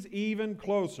enemies even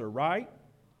closer, right?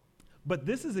 But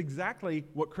this is exactly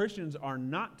what Christians are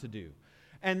not to do.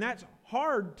 And that's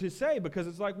hard to say because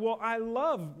it's like, well, I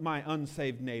love my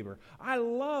unsaved neighbor. I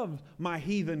love my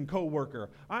heathen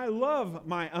coworker. I love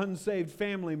my unsaved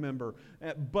family member.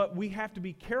 But we have to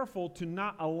be careful to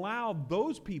not allow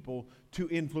those people to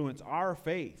influence our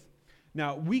faith.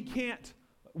 Now, we can't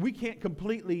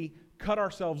completely cut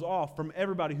ourselves off from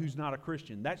everybody who's not a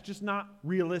Christian. That's just not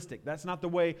realistic. That's not the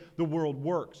way the world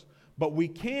works. But we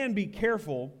can be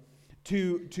careful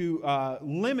to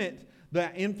limit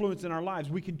that influence in our lives.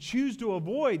 We can choose to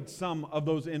avoid some of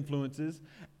those influences,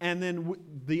 and then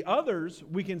the others,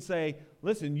 we can say,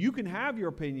 listen, you can have your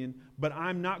opinion, but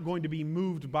I'm not going to be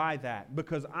moved by that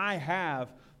because I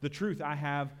have the truth. I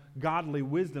have godly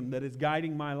wisdom that is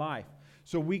guiding my life.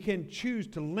 So we can choose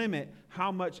to limit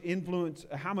how much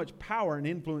power and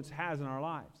influence has in our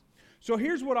lives. So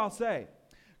here's what I'll say.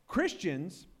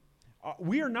 Christians,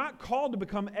 we are not called to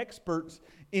become experts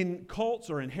in cults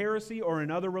or in heresy or in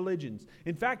other religions.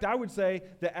 In fact, I would say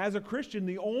that as a Christian,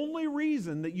 the only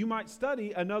reason that you might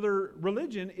study another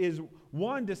religion is,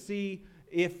 one, to see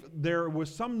if there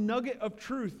was some nugget of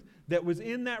truth that was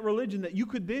in that religion that you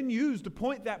could then use to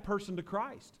point that person to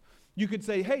Christ. You could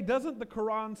say, hey, doesn't the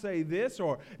Quran say this?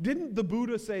 Or didn't the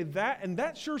Buddha say that? And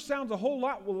that sure sounds a whole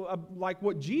lot like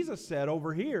what Jesus said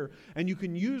over here. And you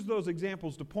can use those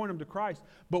examples to point them to Christ.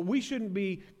 But we shouldn't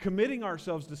be committing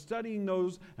ourselves to studying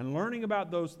those and learning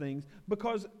about those things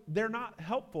because they're not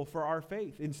helpful for our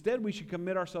faith. Instead, we should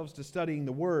commit ourselves to studying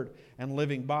the Word and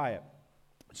living by it.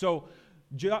 So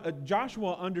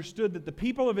Joshua understood that the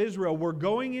people of Israel were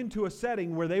going into a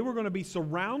setting where they were going to be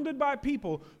surrounded by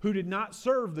people who did not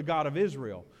serve the God of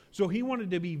Israel. So he wanted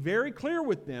to be very clear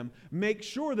with them, make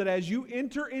sure that as you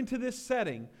enter into this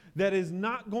setting that is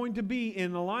not going to be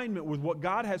in alignment with what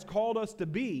God has called us to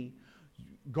be,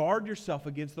 guard yourself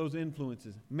against those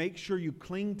influences. Make sure you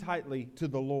cling tightly to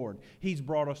the Lord. He's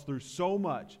brought us through so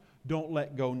much. Don't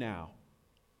let go now.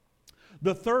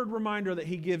 The third reminder that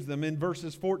he gives them in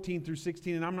verses 14 through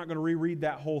 16, and I'm not going to reread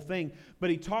that whole thing,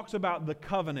 but he talks about the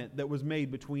covenant that was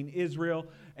made between Israel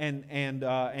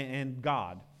and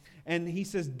God. And he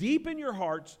says, deep in your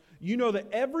hearts, you know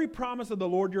that every promise of the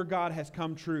Lord your God has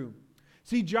come true.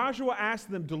 See, Joshua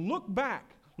asked them to look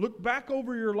back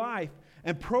over your life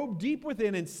and probe deep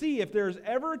within and see if there's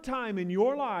ever a time in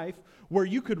your life where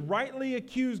you could rightly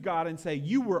accuse God and say,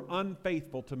 you were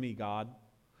unfaithful to me, God.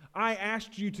 I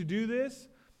asked you to do this,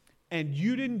 and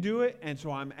you didn't do it, and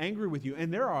so I'm angry with you.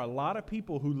 And there are a lot of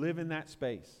people who live in that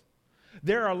space.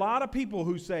 There are a lot of people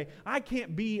who say, I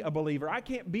can't be a believer. I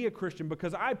can't be a Christian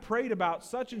because I prayed about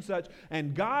such and such,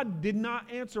 and God did not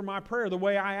answer my prayer the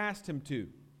way I asked him to.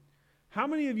 How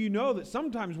many of you know that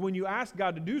sometimes when you ask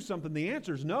God to do something, the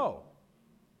answer is no?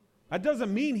 That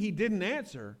doesn't mean he didn't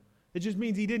answer. It just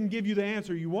means he didn't give you the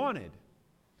answer you wanted.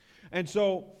 And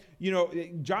so,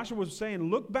 Joshua was saying,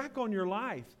 look back on your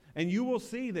life and you will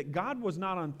see that God was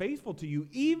not unfaithful to you,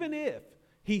 even if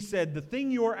he said the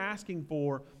thing you're asking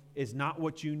for is not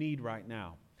what you need right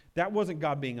now. That wasn't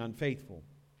God being unfaithful.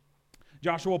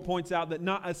 Joshua points out that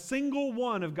not a single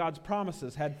one of God's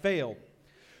promises had failed.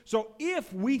 So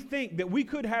if we think that we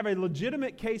could have a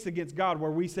legitimate case against God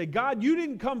where we say, God, you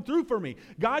didn't come through for me.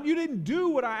 God, you didn't do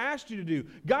what I asked you to do.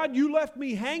 God, you left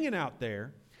me hanging out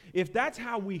there. if that's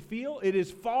how we feel, it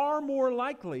is far more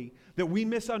likely that we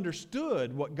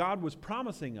misunderstood what God was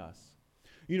promising us.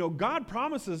 You know, God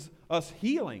promises us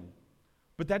healing,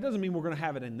 but that doesn't mean we're going to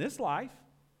have it in this life,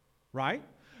 right?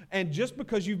 And just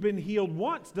because you've been healed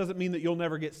once doesn't mean that you'll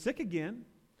never get sick again.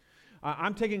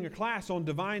 I'm taking a class on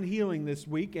divine healing this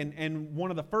week, and one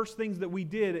of the first things that we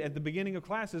did at the beginning of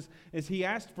classes is he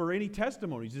asked for any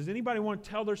testimonies. Does anybody want to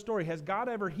tell their story? Has God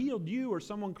ever healed you or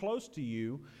someone close to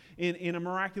you in a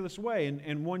miraculous way?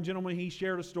 And one gentleman, he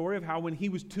shared a story of how when he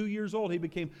was 2 years old, he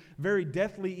became very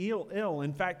deathly ill.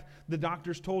 In fact, the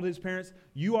doctors told his parents,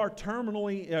 your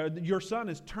son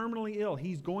is terminally ill.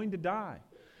 He's going to die.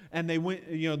 And they went,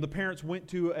 the parents went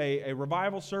to a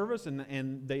revival service,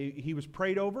 and he was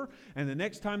prayed over. And the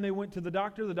next time they went to the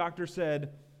doctor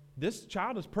said, this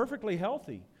child is perfectly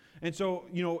healthy. And so,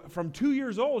 from 2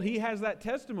 years old, he has that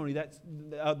testimony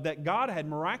that God had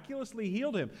miraculously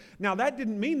healed him. Now, that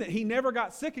didn't mean that he never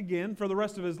got sick again for the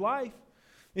rest of his life.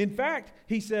 In fact,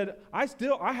 he said,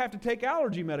 I have to take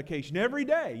allergy medication every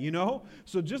day,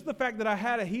 So just the fact that I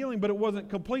had a healing, but it wasn't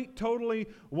complete, totally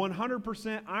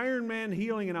 100% Iron Man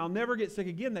healing, and I'll never get sick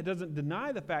again, that doesn't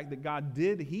deny the fact that God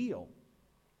did heal.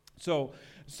 So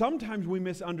sometimes we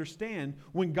misunderstand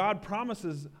when God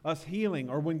promises us healing,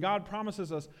 or when God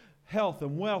promises us health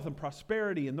and wealth and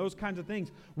prosperity and those kinds of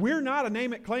things. We're not a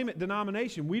name it, claim it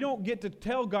denomination. We don't get to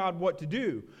tell God what to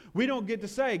do. We don't get to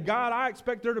say, God, I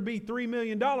expect there to be $3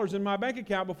 million in my bank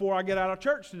account before I get out of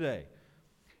church today.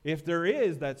 If there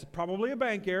is, that's probably a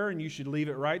bank error, and you should leave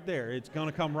it right there. It's going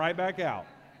to come right back out.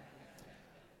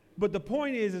 But the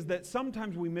point is that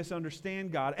sometimes we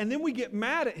misunderstand God, and then we get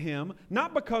mad at Him,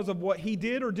 not because of what He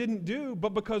did or didn't do,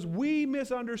 but because we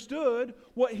misunderstood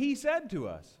what He said to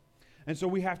us. And so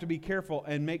we have to be careful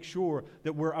and make sure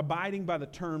that we're abiding by the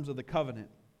terms of the covenant.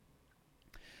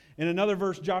 In another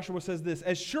verse, Joshua says this,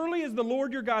 as surely as the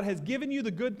Lord your God has given you the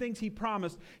good things He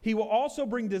promised, He will also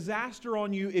bring disaster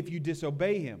on you if you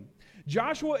disobey Him.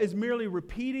 Joshua is merely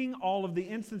repeating all of the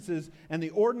instances and the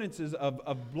ordinances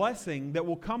of blessing that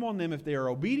will come on them if they are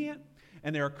obedient,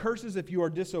 and there are curses if you are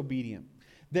disobedient.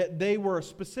 That they were a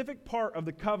specific part of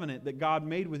the covenant that God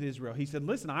made with Israel. He said,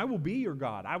 listen, I will be your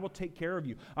God. I will take care of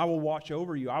you. I will watch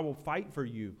over you. I will fight for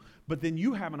you. But then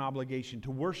you have an obligation to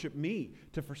worship me,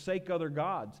 to forsake other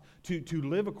gods, to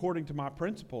live according to my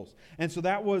principles. And so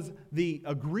that was the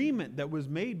agreement that was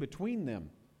made between them.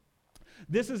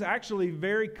 This is actually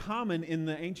very common in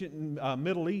the ancient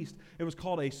Middle East. It was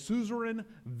called a suzerain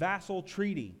vassal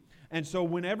treaty. And so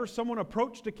whenever someone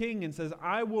approached a king and says,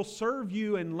 I will serve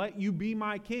you and let you be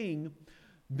my king,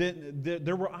 then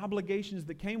there were obligations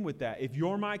that came with that. If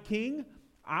you're my king,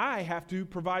 I have to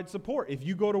provide support. If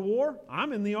you go to war,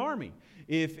 I'm in the army.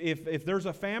 If there's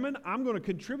a famine, I'm going to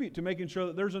contribute to making sure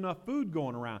that there's enough food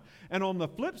going around. And on the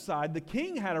flip side, the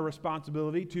king had a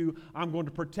responsibility to, I'm going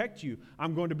to protect you.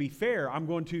 I'm going to be fair. I'm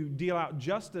going to deal out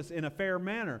justice in a fair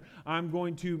manner. I'm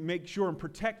going to make sure and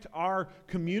protect our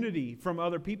community from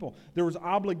other people. There was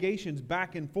obligations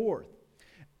back and forth.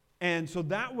 And so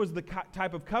that was the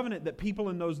type of covenant that people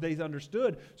in those days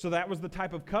understood. So that was the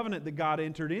type of covenant that God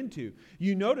entered into.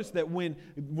 You notice that when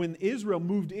Israel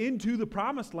moved into the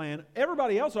promised land,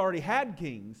 everybody else already had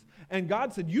kings. And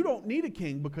God said, you don't need a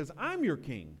king because I'm your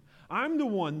king. I'm the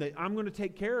one that I'm going to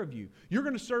take care of you. You're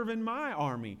going to serve in my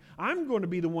army. I'm going to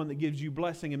be the one that gives you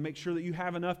blessing and make sure that you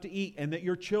have enough to eat and that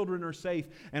your children are safe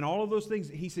and all of those things.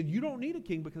 He said, you don't need a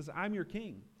king because I'm your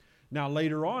king. Now,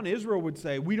 later on, Israel would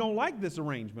say, we don't like this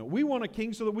arrangement. We want a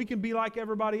king so that we can be like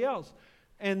everybody else.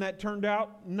 And that turned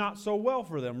out not so well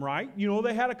for them, right?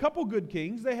 They had a couple good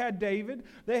kings. They had David.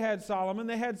 They had Solomon.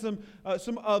 They had some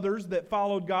others that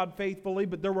followed God faithfully.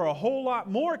 But there were a whole lot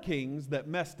more kings that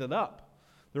messed it up.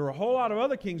 There were a whole lot of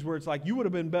other kings where it's like you would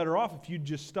have been better off if you'd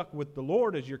just stuck with the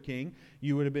Lord as your king.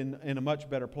 You would have been in a much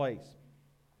better place.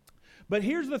 But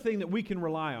here's the thing that we can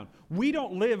rely on. We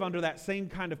don't live under that same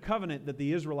kind of covenant that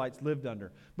the Israelites lived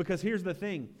under. Because here's the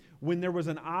thing. When there was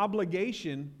an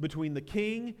obligation between the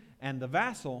king and the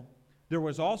vassal, there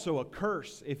was also a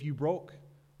curse if you broke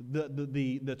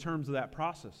the terms of that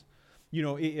process.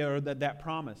 Or that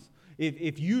promise.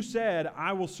 If you said,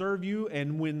 I will serve you,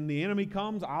 and when the enemy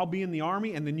comes, I'll be in the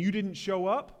army, and then you didn't show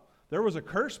up, there was a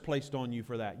curse placed on you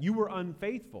for that. You were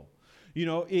unfaithful.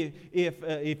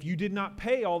 If you did not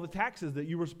pay all the taxes that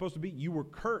you were supposed to be, you were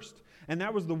cursed. And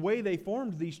that was the way they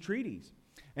formed these treaties.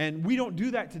 And we don't do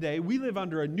that today. We live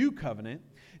under a new covenant.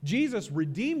 Jesus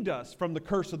redeemed us from the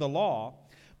curse of the law.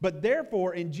 But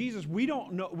therefore, in Jesus, we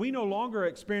no longer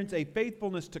experience a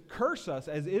faithfulness to curse us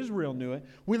as Israel knew it.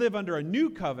 We live under a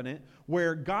new covenant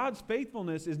where God's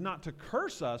faithfulness is not to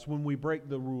curse us when we break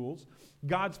the rules.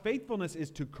 God's faithfulness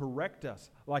is to correct us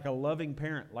like a loving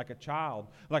parent, like a child,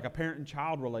 like a parent and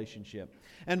child relationship.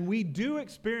 And we do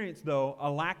experience, though, a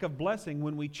lack of blessing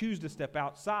when we choose to step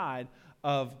outside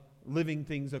of living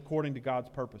things according to God's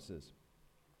purposes.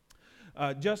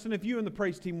 Justin, if you and the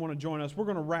praise team want to join us, we're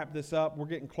going to wrap this up. We're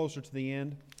getting closer to the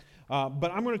end.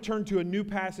 But I'm going to turn to a new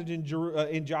passage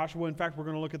in Joshua. In fact, we're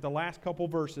going to look at the last couple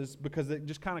verses because it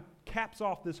just kind of caps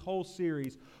off this whole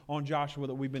series on Joshua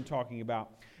that we've been talking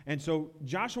about. And so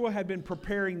Joshua had been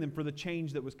preparing them for the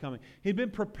change that was coming. He'd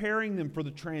been preparing them for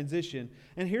the transition.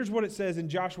 And here's what it says in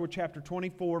Joshua chapter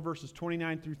 24, verses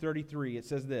 29 through 33. It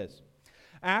says this: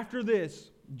 After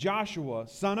this, Joshua,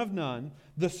 son of Nun,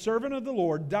 the servant of the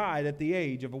Lord, died at the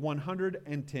age of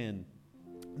 110.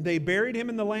 They buried him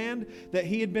in the land that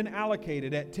he had been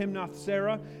allocated at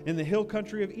Timnath-Serah in the hill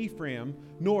country of Ephraim,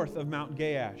 north of Mount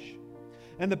Gaash.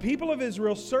 And the people of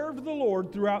Israel served the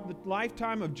Lord throughout the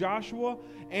lifetime of Joshua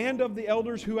and of the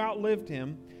elders who outlived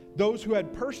him, those who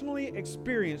had personally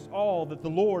experienced all that the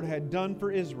Lord had done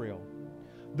for Israel.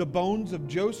 The bones of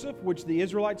Joseph, which the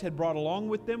Israelites had brought along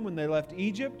with them when they left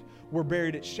Egypt, were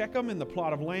buried at Shechem in the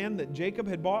plot of land that Jacob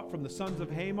had bought from the sons of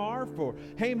Hamor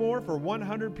for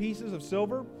 100 pieces of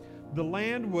silver. The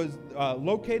land was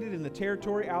located in the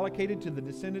territory allocated to the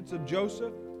descendants of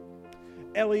Joseph.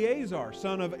 Eleazar,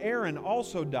 son of Aaron,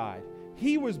 also died.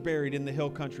 He was buried in the hill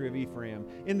country of Ephraim,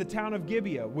 in the town of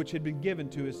Gibeah, which had been given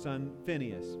to his son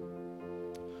Phinehas.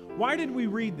 Why did we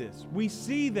read this? We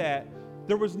see that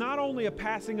there was not only a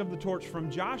passing of the torch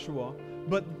from Joshua,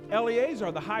 but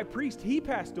Eleazar, the high priest, he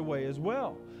passed away as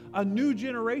well. A new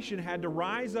generation had to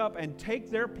rise up and take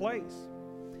their place.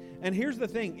 And here's the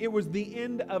thing, it was the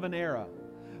end of an era.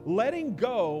 Letting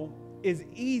go is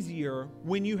easier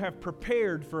when you have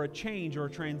prepared for a change or a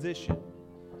transition.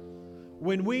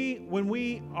 When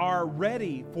we are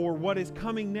ready for what is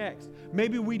coming next,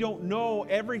 maybe we don't know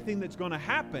everything that's going to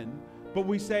happen, but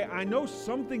we say, I know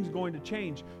something's going to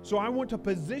change, so I want to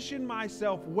position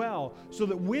myself well so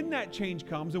that when that change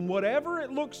comes, and whatever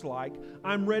it looks like,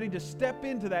 I'm ready to step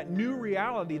into that new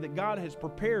reality that God has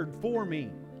prepared for me.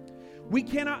 We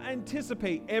cannot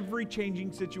anticipate every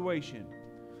changing situation.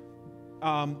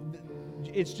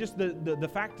 It's just the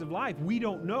fact of life. We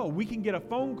don't know. We can get a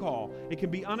phone call. It can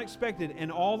be unexpected,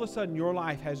 and all of a sudden your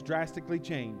life has drastically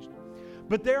changed.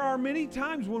 But there are many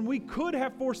times when we could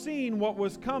have foreseen what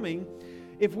was coming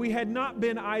if we had not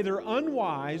been either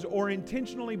unwise or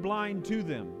intentionally blind to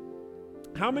them.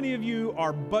 How many of you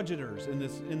are budgeters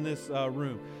in this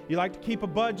room? You like to keep a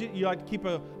budget? You like to keep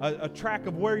a track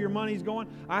of where your money's going?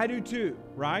 I do too,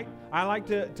 right? I like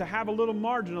to have a little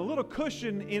margin, a little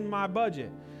cushion in my budget.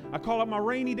 I call it my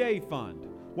rainy day fund.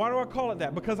 Why do I call it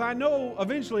that? Because I know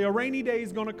eventually a rainy day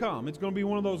is going to come. It's going to be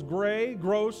one of those gray,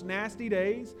 gross, nasty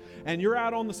days, and you're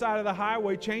out on the side of the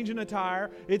highway changing a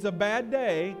tire. It's a bad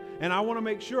day, and I want to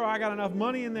make sure I got enough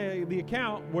money in the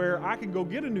account where I can go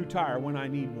get a new tire when I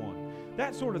need one.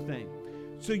 That sort of thing.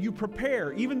 So you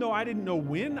prepare, even though I didn't know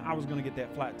when I was going to get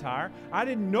that flat tire. I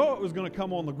didn't know it was going to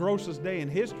come on the grossest day in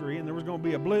history and there was going to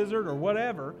be a blizzard or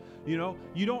whatever. You know,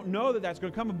 you don't know that that's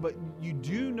going to come, but you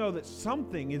do know that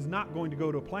something is not going to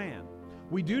go to plan.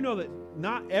 We do know that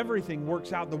not everything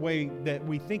works out the way that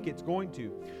we think it's going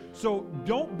to. So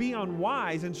don't be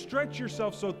unwise and stretch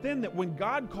yourself so thin that when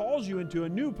God calls you into a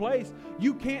new place,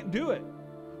 you can't do it.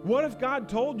 What if God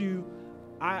told you,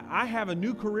 I have a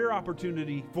new career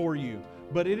opportunity for you,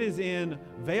 but it is in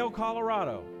Vail,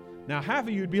 Colorado. Now, half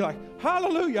of you would be like,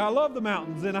 hallelujah, I love the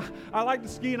mountains, and I like to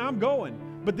ski, and I'm going.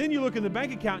 But then you look in the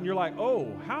bank account, and you're like,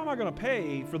 oh, how am I going to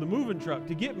pay for the moving truck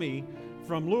to get me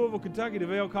from Louisville, Kentucky to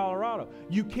Vail, Colorado?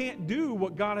 You can't do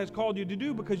what God has called you to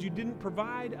do because you didn't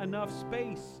provide enough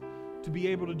space to be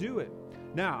able to do it.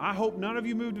 Now, I hope none of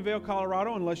you move to Vail,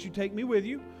 Colorado unless you take me with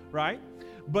you, right?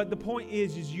 But the point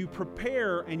is you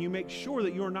prepare and you make sure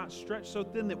that you're not stretched so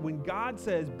thin that when God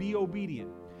says be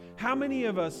obedient. How many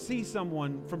of us see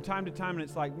someone from time to time and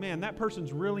it's like, man, that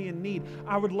person's really in need.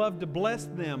 I would love to bless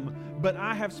them, but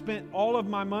I have spent all of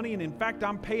my money, and in fact,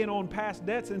 I'm paying on past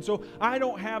debts, and so I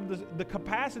don't have the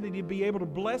capacity to be able to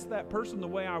bless that person the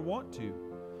way I want to.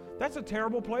 That's a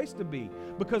terrible place to be,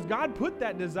 because God put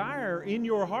that desire in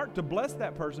your heart to bless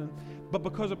that person, but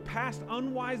because of past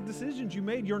unwise decisions you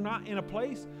made, you're not in a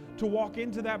place to walk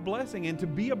into that blessing and to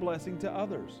be a blessing to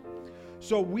others.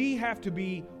 So we have to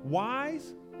be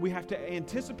wise, We have to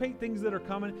anticipate things that are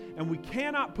coming, and we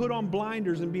cannot put on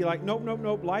blinders and be like, nope, nope,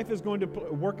 nope. Life is going to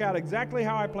work out exactly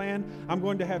how I planned. I'm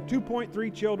going to have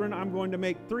 2.3 children. I'm going to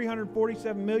make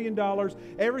 $347 million.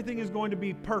 Everything is going to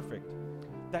be perfect.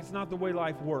 That's not the way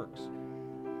life works.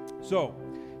 So,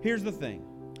 here's the thing.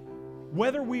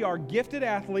 Whether we are gifted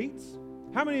athletes,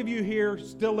 how many of you here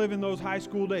still live in those high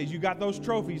school days? You got those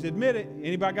trophies. Admit it.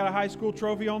 Anybody got a high school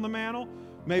trophy on the mantle?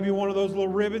 Maybe one of those little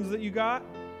ribbons that you got.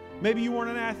 Maybe you weren't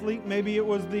an athlete. Maybe it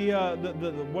was the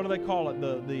what do they call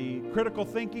it? The critical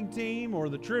thinking team or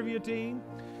the trivia team.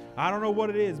 I don't know what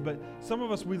it is, but some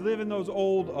of us, we live in those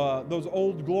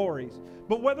old glories.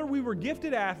 But whether we were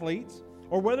gifted athletes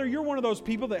or whether you're one of those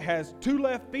people that has 2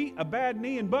 left feet, a bad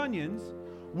knee, and bunions,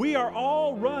 we are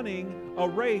all running a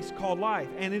race called life,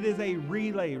 and it is a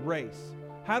relay race.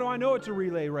 How do I know it's a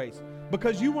relay race?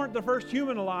 Because you weren't the first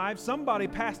human alive. Somebody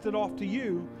passed it off to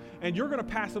you, and you're going to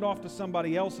pass it off to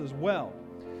somebody else as well.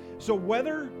 So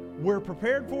whether we're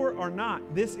prepared for it or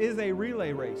not, this is a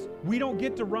relay race. We don't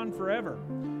get to run forever.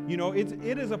 You know, it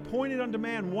is appointed unto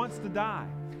man once to die.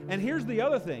 And here's the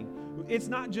other thing. It's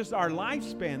not just our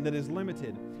lifespan that is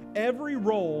limited. Every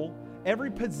role,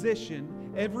 every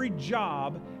position, every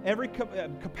job, every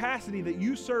capacity that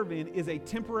you serve in is a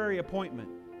temporary appointment.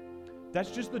 That's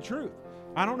just the truth.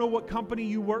 I don't know what company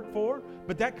you work for,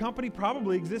 but that company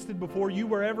probably existed before you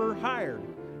were ever hired.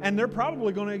 And they're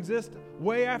probably going to exist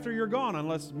way after you're gone,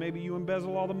 unless maybe you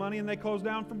embezzle all the money and they close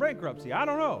down for bankruptcy. I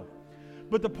don't know.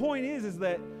 But the point is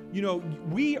that, you know,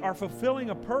 we are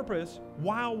fulfilling a purpose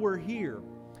while we're here.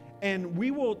 And we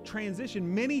will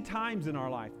transition many times in our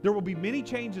life. There will be many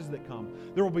changes that come.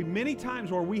 There will be many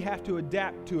times where we have to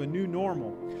adapt to a new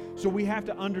normal. So we have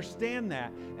to understand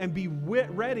that and be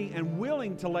ready and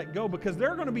willing to let go, because there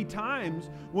are going to be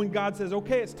times when God says,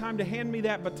 okay, it's time to hand me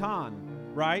that baton,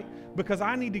 right? Because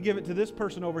I need to give it to this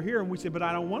person over here. And we say, but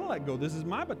I don't want to let go. This is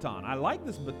my baton. I like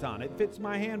this baton. It fits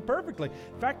my hand perfectly.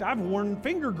 In fact, I've worn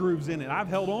finger grooves in it. I've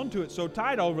held on to it so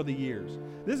tight over the years.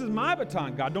 This is my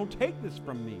baton, God. Don't take this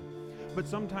from me. But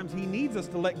sometimes He needs us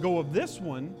to let go of this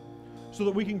one so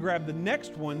that we can grab the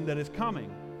next one that is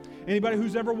coming. Anybody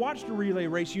who's ever watched a relay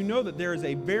race, you know that there is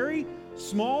a very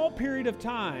small period of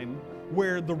time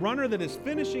where the runner that is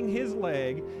finishing his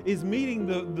leg is meeting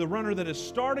the runner that is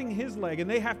starting his leg, and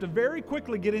they have to very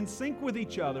quickly get in sync with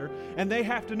each other, and they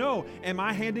have to know, am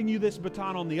I handing you this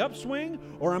baton on the upswing,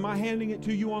 or am I handing it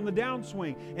to you on the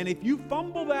downswing? And if you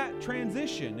fumble that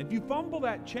transition, if you fumble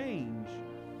that change,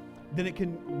 then it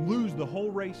can lose the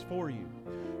whole race for you.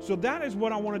 So that is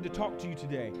what I wanted to talk to you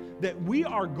today, that we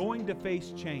are going to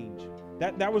face change.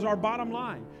 That was our bottom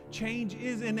line. Change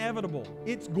is inevitable.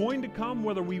 It's going to come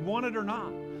whether we want it or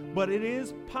not. But it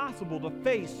is possible to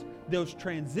face those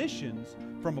transitions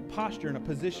from a posture and a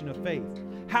position of faith.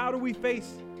 How do we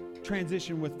face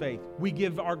transition with faith? We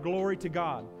give our glory to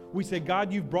God. We say,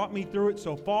 God, you've brought me through it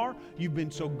so far. You've been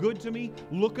so good to me.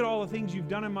 Look at all the things you've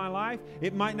done in my life.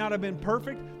 It might not have been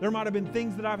perfect. There might have been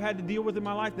things that I've had to deal with in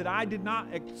my life that I did not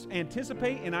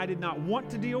anticipate and I did not want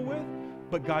to deal with.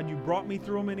 But God, you brought me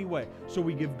through them anyway. So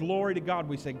we give glory to God.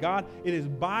 We say, God, it is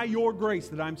by your grace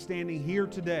that I'm standing here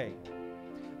today.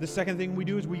 The second thing we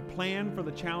do is we plan for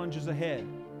the challenges ahead.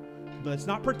 Let's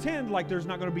not pretend like there's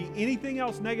not going to be anything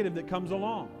else negative that comes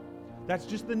along. That's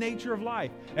just the nature of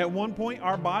life. At one point,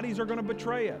 our bodies are going to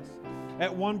betray us.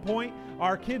 At one point,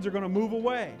 our kids are going to move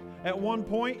away. At one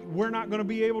point, we're not going to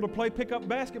be able to play pickup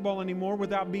basketball anymore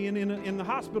without being in the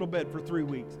hospital bed for 3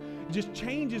 weeks. Just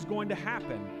change is going to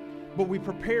happen, but we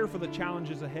prepare for the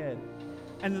challenges ahead.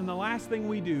 And then the last thing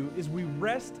we do is we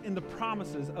rest in the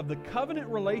promises of the covenant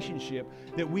relationship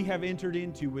that we have entered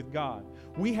into with God.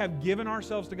 We have given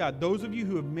ourselves to God. Those of you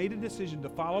who have made a decision to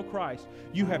follow Christ,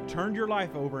 you have turned your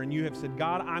life over and you have said,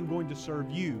 God, I'm going to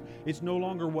serve you. It's no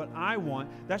longer what I want.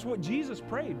 That's what Jesus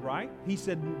prayed, right? He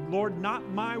said, Lord, not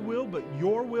my will, but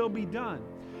your will be done.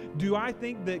 Do I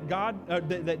think that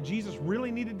that Jesus really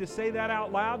needed to say that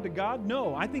out loud to God?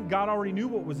 No, I think God already knew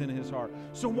what was in his heart.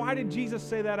 So why did Jesus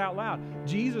say that out loud?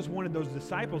 Jesus wanted those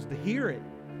disciples to hear it.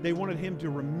 They wanted him to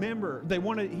remember.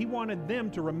 He wanted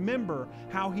them to remember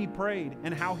how he prayed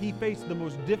and how he faced the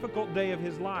most difficult day of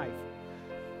his life.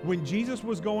 When Jesus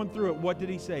was going through it, what did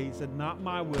he say? He said, not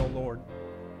my will, Lord.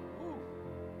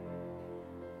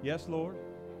 Yes, Lord?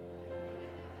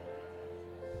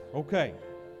 Okay.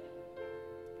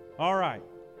 All right.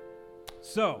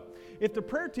 So, if the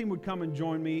prayer team would come and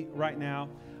join me right now,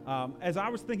 as I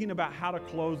was thinking about how to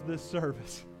close this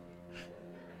service,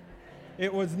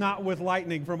 it was not with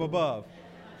lightning from above.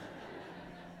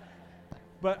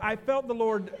 But I felt the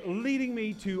Lord leading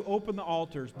me to open the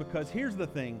altars, because here's the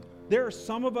thing. There are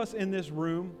some of us in this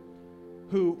room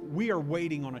who we are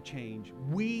waiting on a change.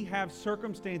 We have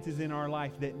circumstances in our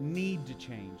life that need to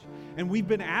change. And we've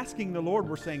been asking the Lord,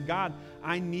 we're saying, God,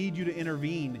 I need you to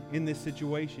intervene in this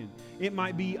situation. It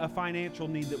might be a financial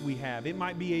need that we have. It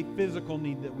might be a physical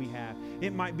need that we have.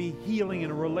 It might be healing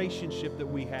in a relationship that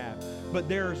we have. But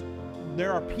there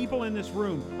are people in this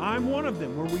room, I'm one of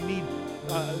them, where we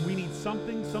need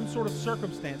something, some sort of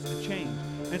circumstance to change.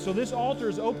 And so this altar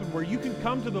is open where you can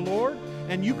come to the Lord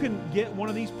and you can get one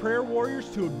of these prayer warriors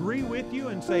to agree with you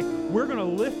and say, we're going to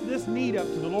lift this need up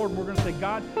to the Lord. And we're going to say,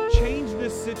 God, change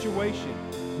this situation.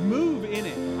 Move in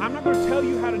it. I'm not going to tell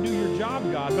you how to do your job,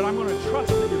 God, but I'm going to trust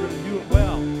that you're going to do it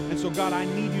well. And so, God, I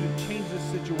need you to change this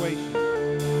situation.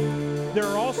 There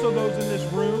are also those in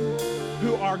this room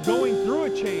who are going through a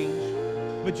change,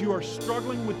 but you are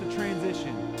struggling with the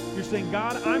transition. You're saying,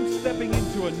 God, I'm stepping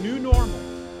into a new normal.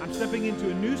 I'm stepping into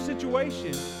a new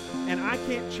situation, and I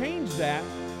can't change that,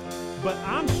 but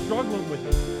I'm struggling with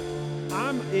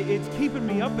it. It's keeping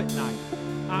me up at night.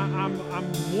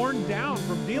 I'm worn down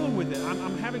from dealing with it.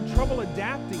 I'm having trouble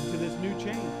adapting to this new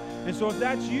change. And so if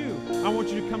that's you, I want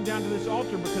you to come down to this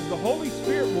altar, because the Holy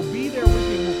Spirit will be there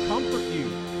with you, will comfort you,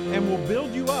 and will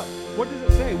build you up. What does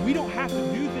it say? We don't have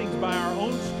to do things by our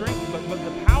own strength, but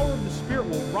the power of the Spirit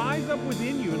will rise up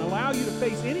within you and allow you to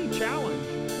face any challenge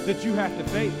that you have to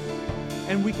face.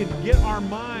 And we can get our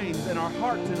minds and our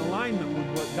hearts in alignment with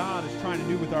what God is trying to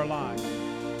do with our lives.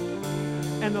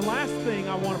 And the last thing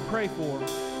I want to pray for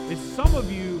is some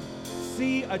of you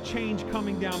see a change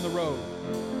coming down the road.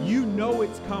 You know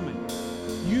it's coming.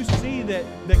 You see that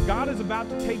God is about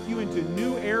to take you into a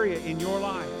new area in your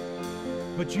life.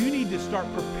 But you need to start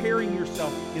preparing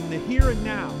yourself in the here and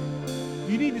now.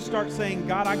 You need to start saying,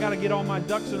 God, I got to get all my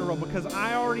ducks in a row, because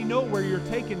I already know where you're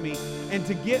taking me. And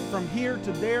to get from here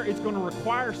to there, it's going to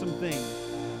require some things.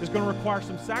 It's going to require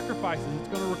some sacrifices. It's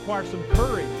going to require some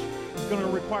courage. It's going to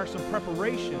require some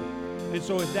preparation. And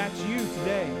so if that's you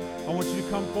today, I want you to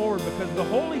come forward, because the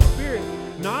Holy Spirit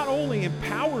not only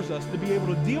empowers us to be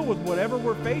able to deal with whatever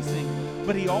we're facing,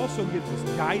 but He also gives us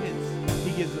guidance.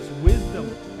 He gives us wisdom,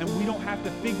 and we don't have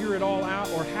to figure it all out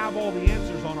or have all the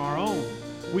answers on our own.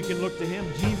 We can look to Him.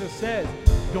 Jesus says,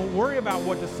 don't worry about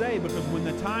what to say, because when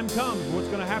the time comes, what's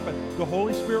going to happen? The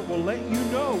Holy Spirit will let you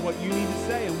know what you need to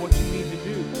say and what you need to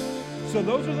do. So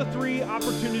those are the three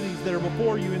opportunities that are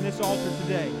before you in this altar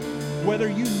today. Whether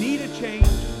you need a change,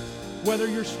 whether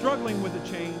you're struggling with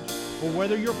a change, or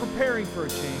whether you're preparing for a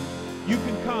change, you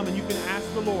can come and you can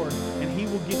ask the Lord, and He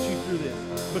will get you through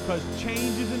this, because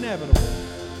change is inevitable,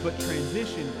 but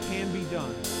transition can be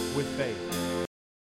done with faith.